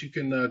 Of course, you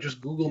can just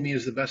Google me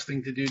is the best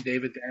thing to do,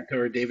 David Danto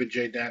or David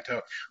J.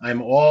 Danto.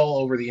 I'm all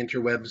over the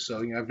interwebs,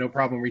 so you have no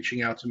problem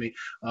reaching out to me.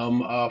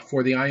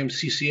 For the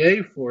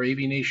IMCCA, for AV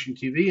Nation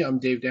TV, I'm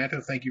Dave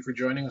Danto. Thank you for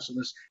joining us on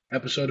this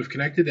episode of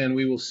Connected, and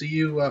we will see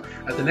you at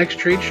the next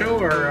trade show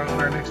or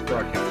on our next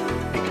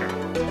broadcast.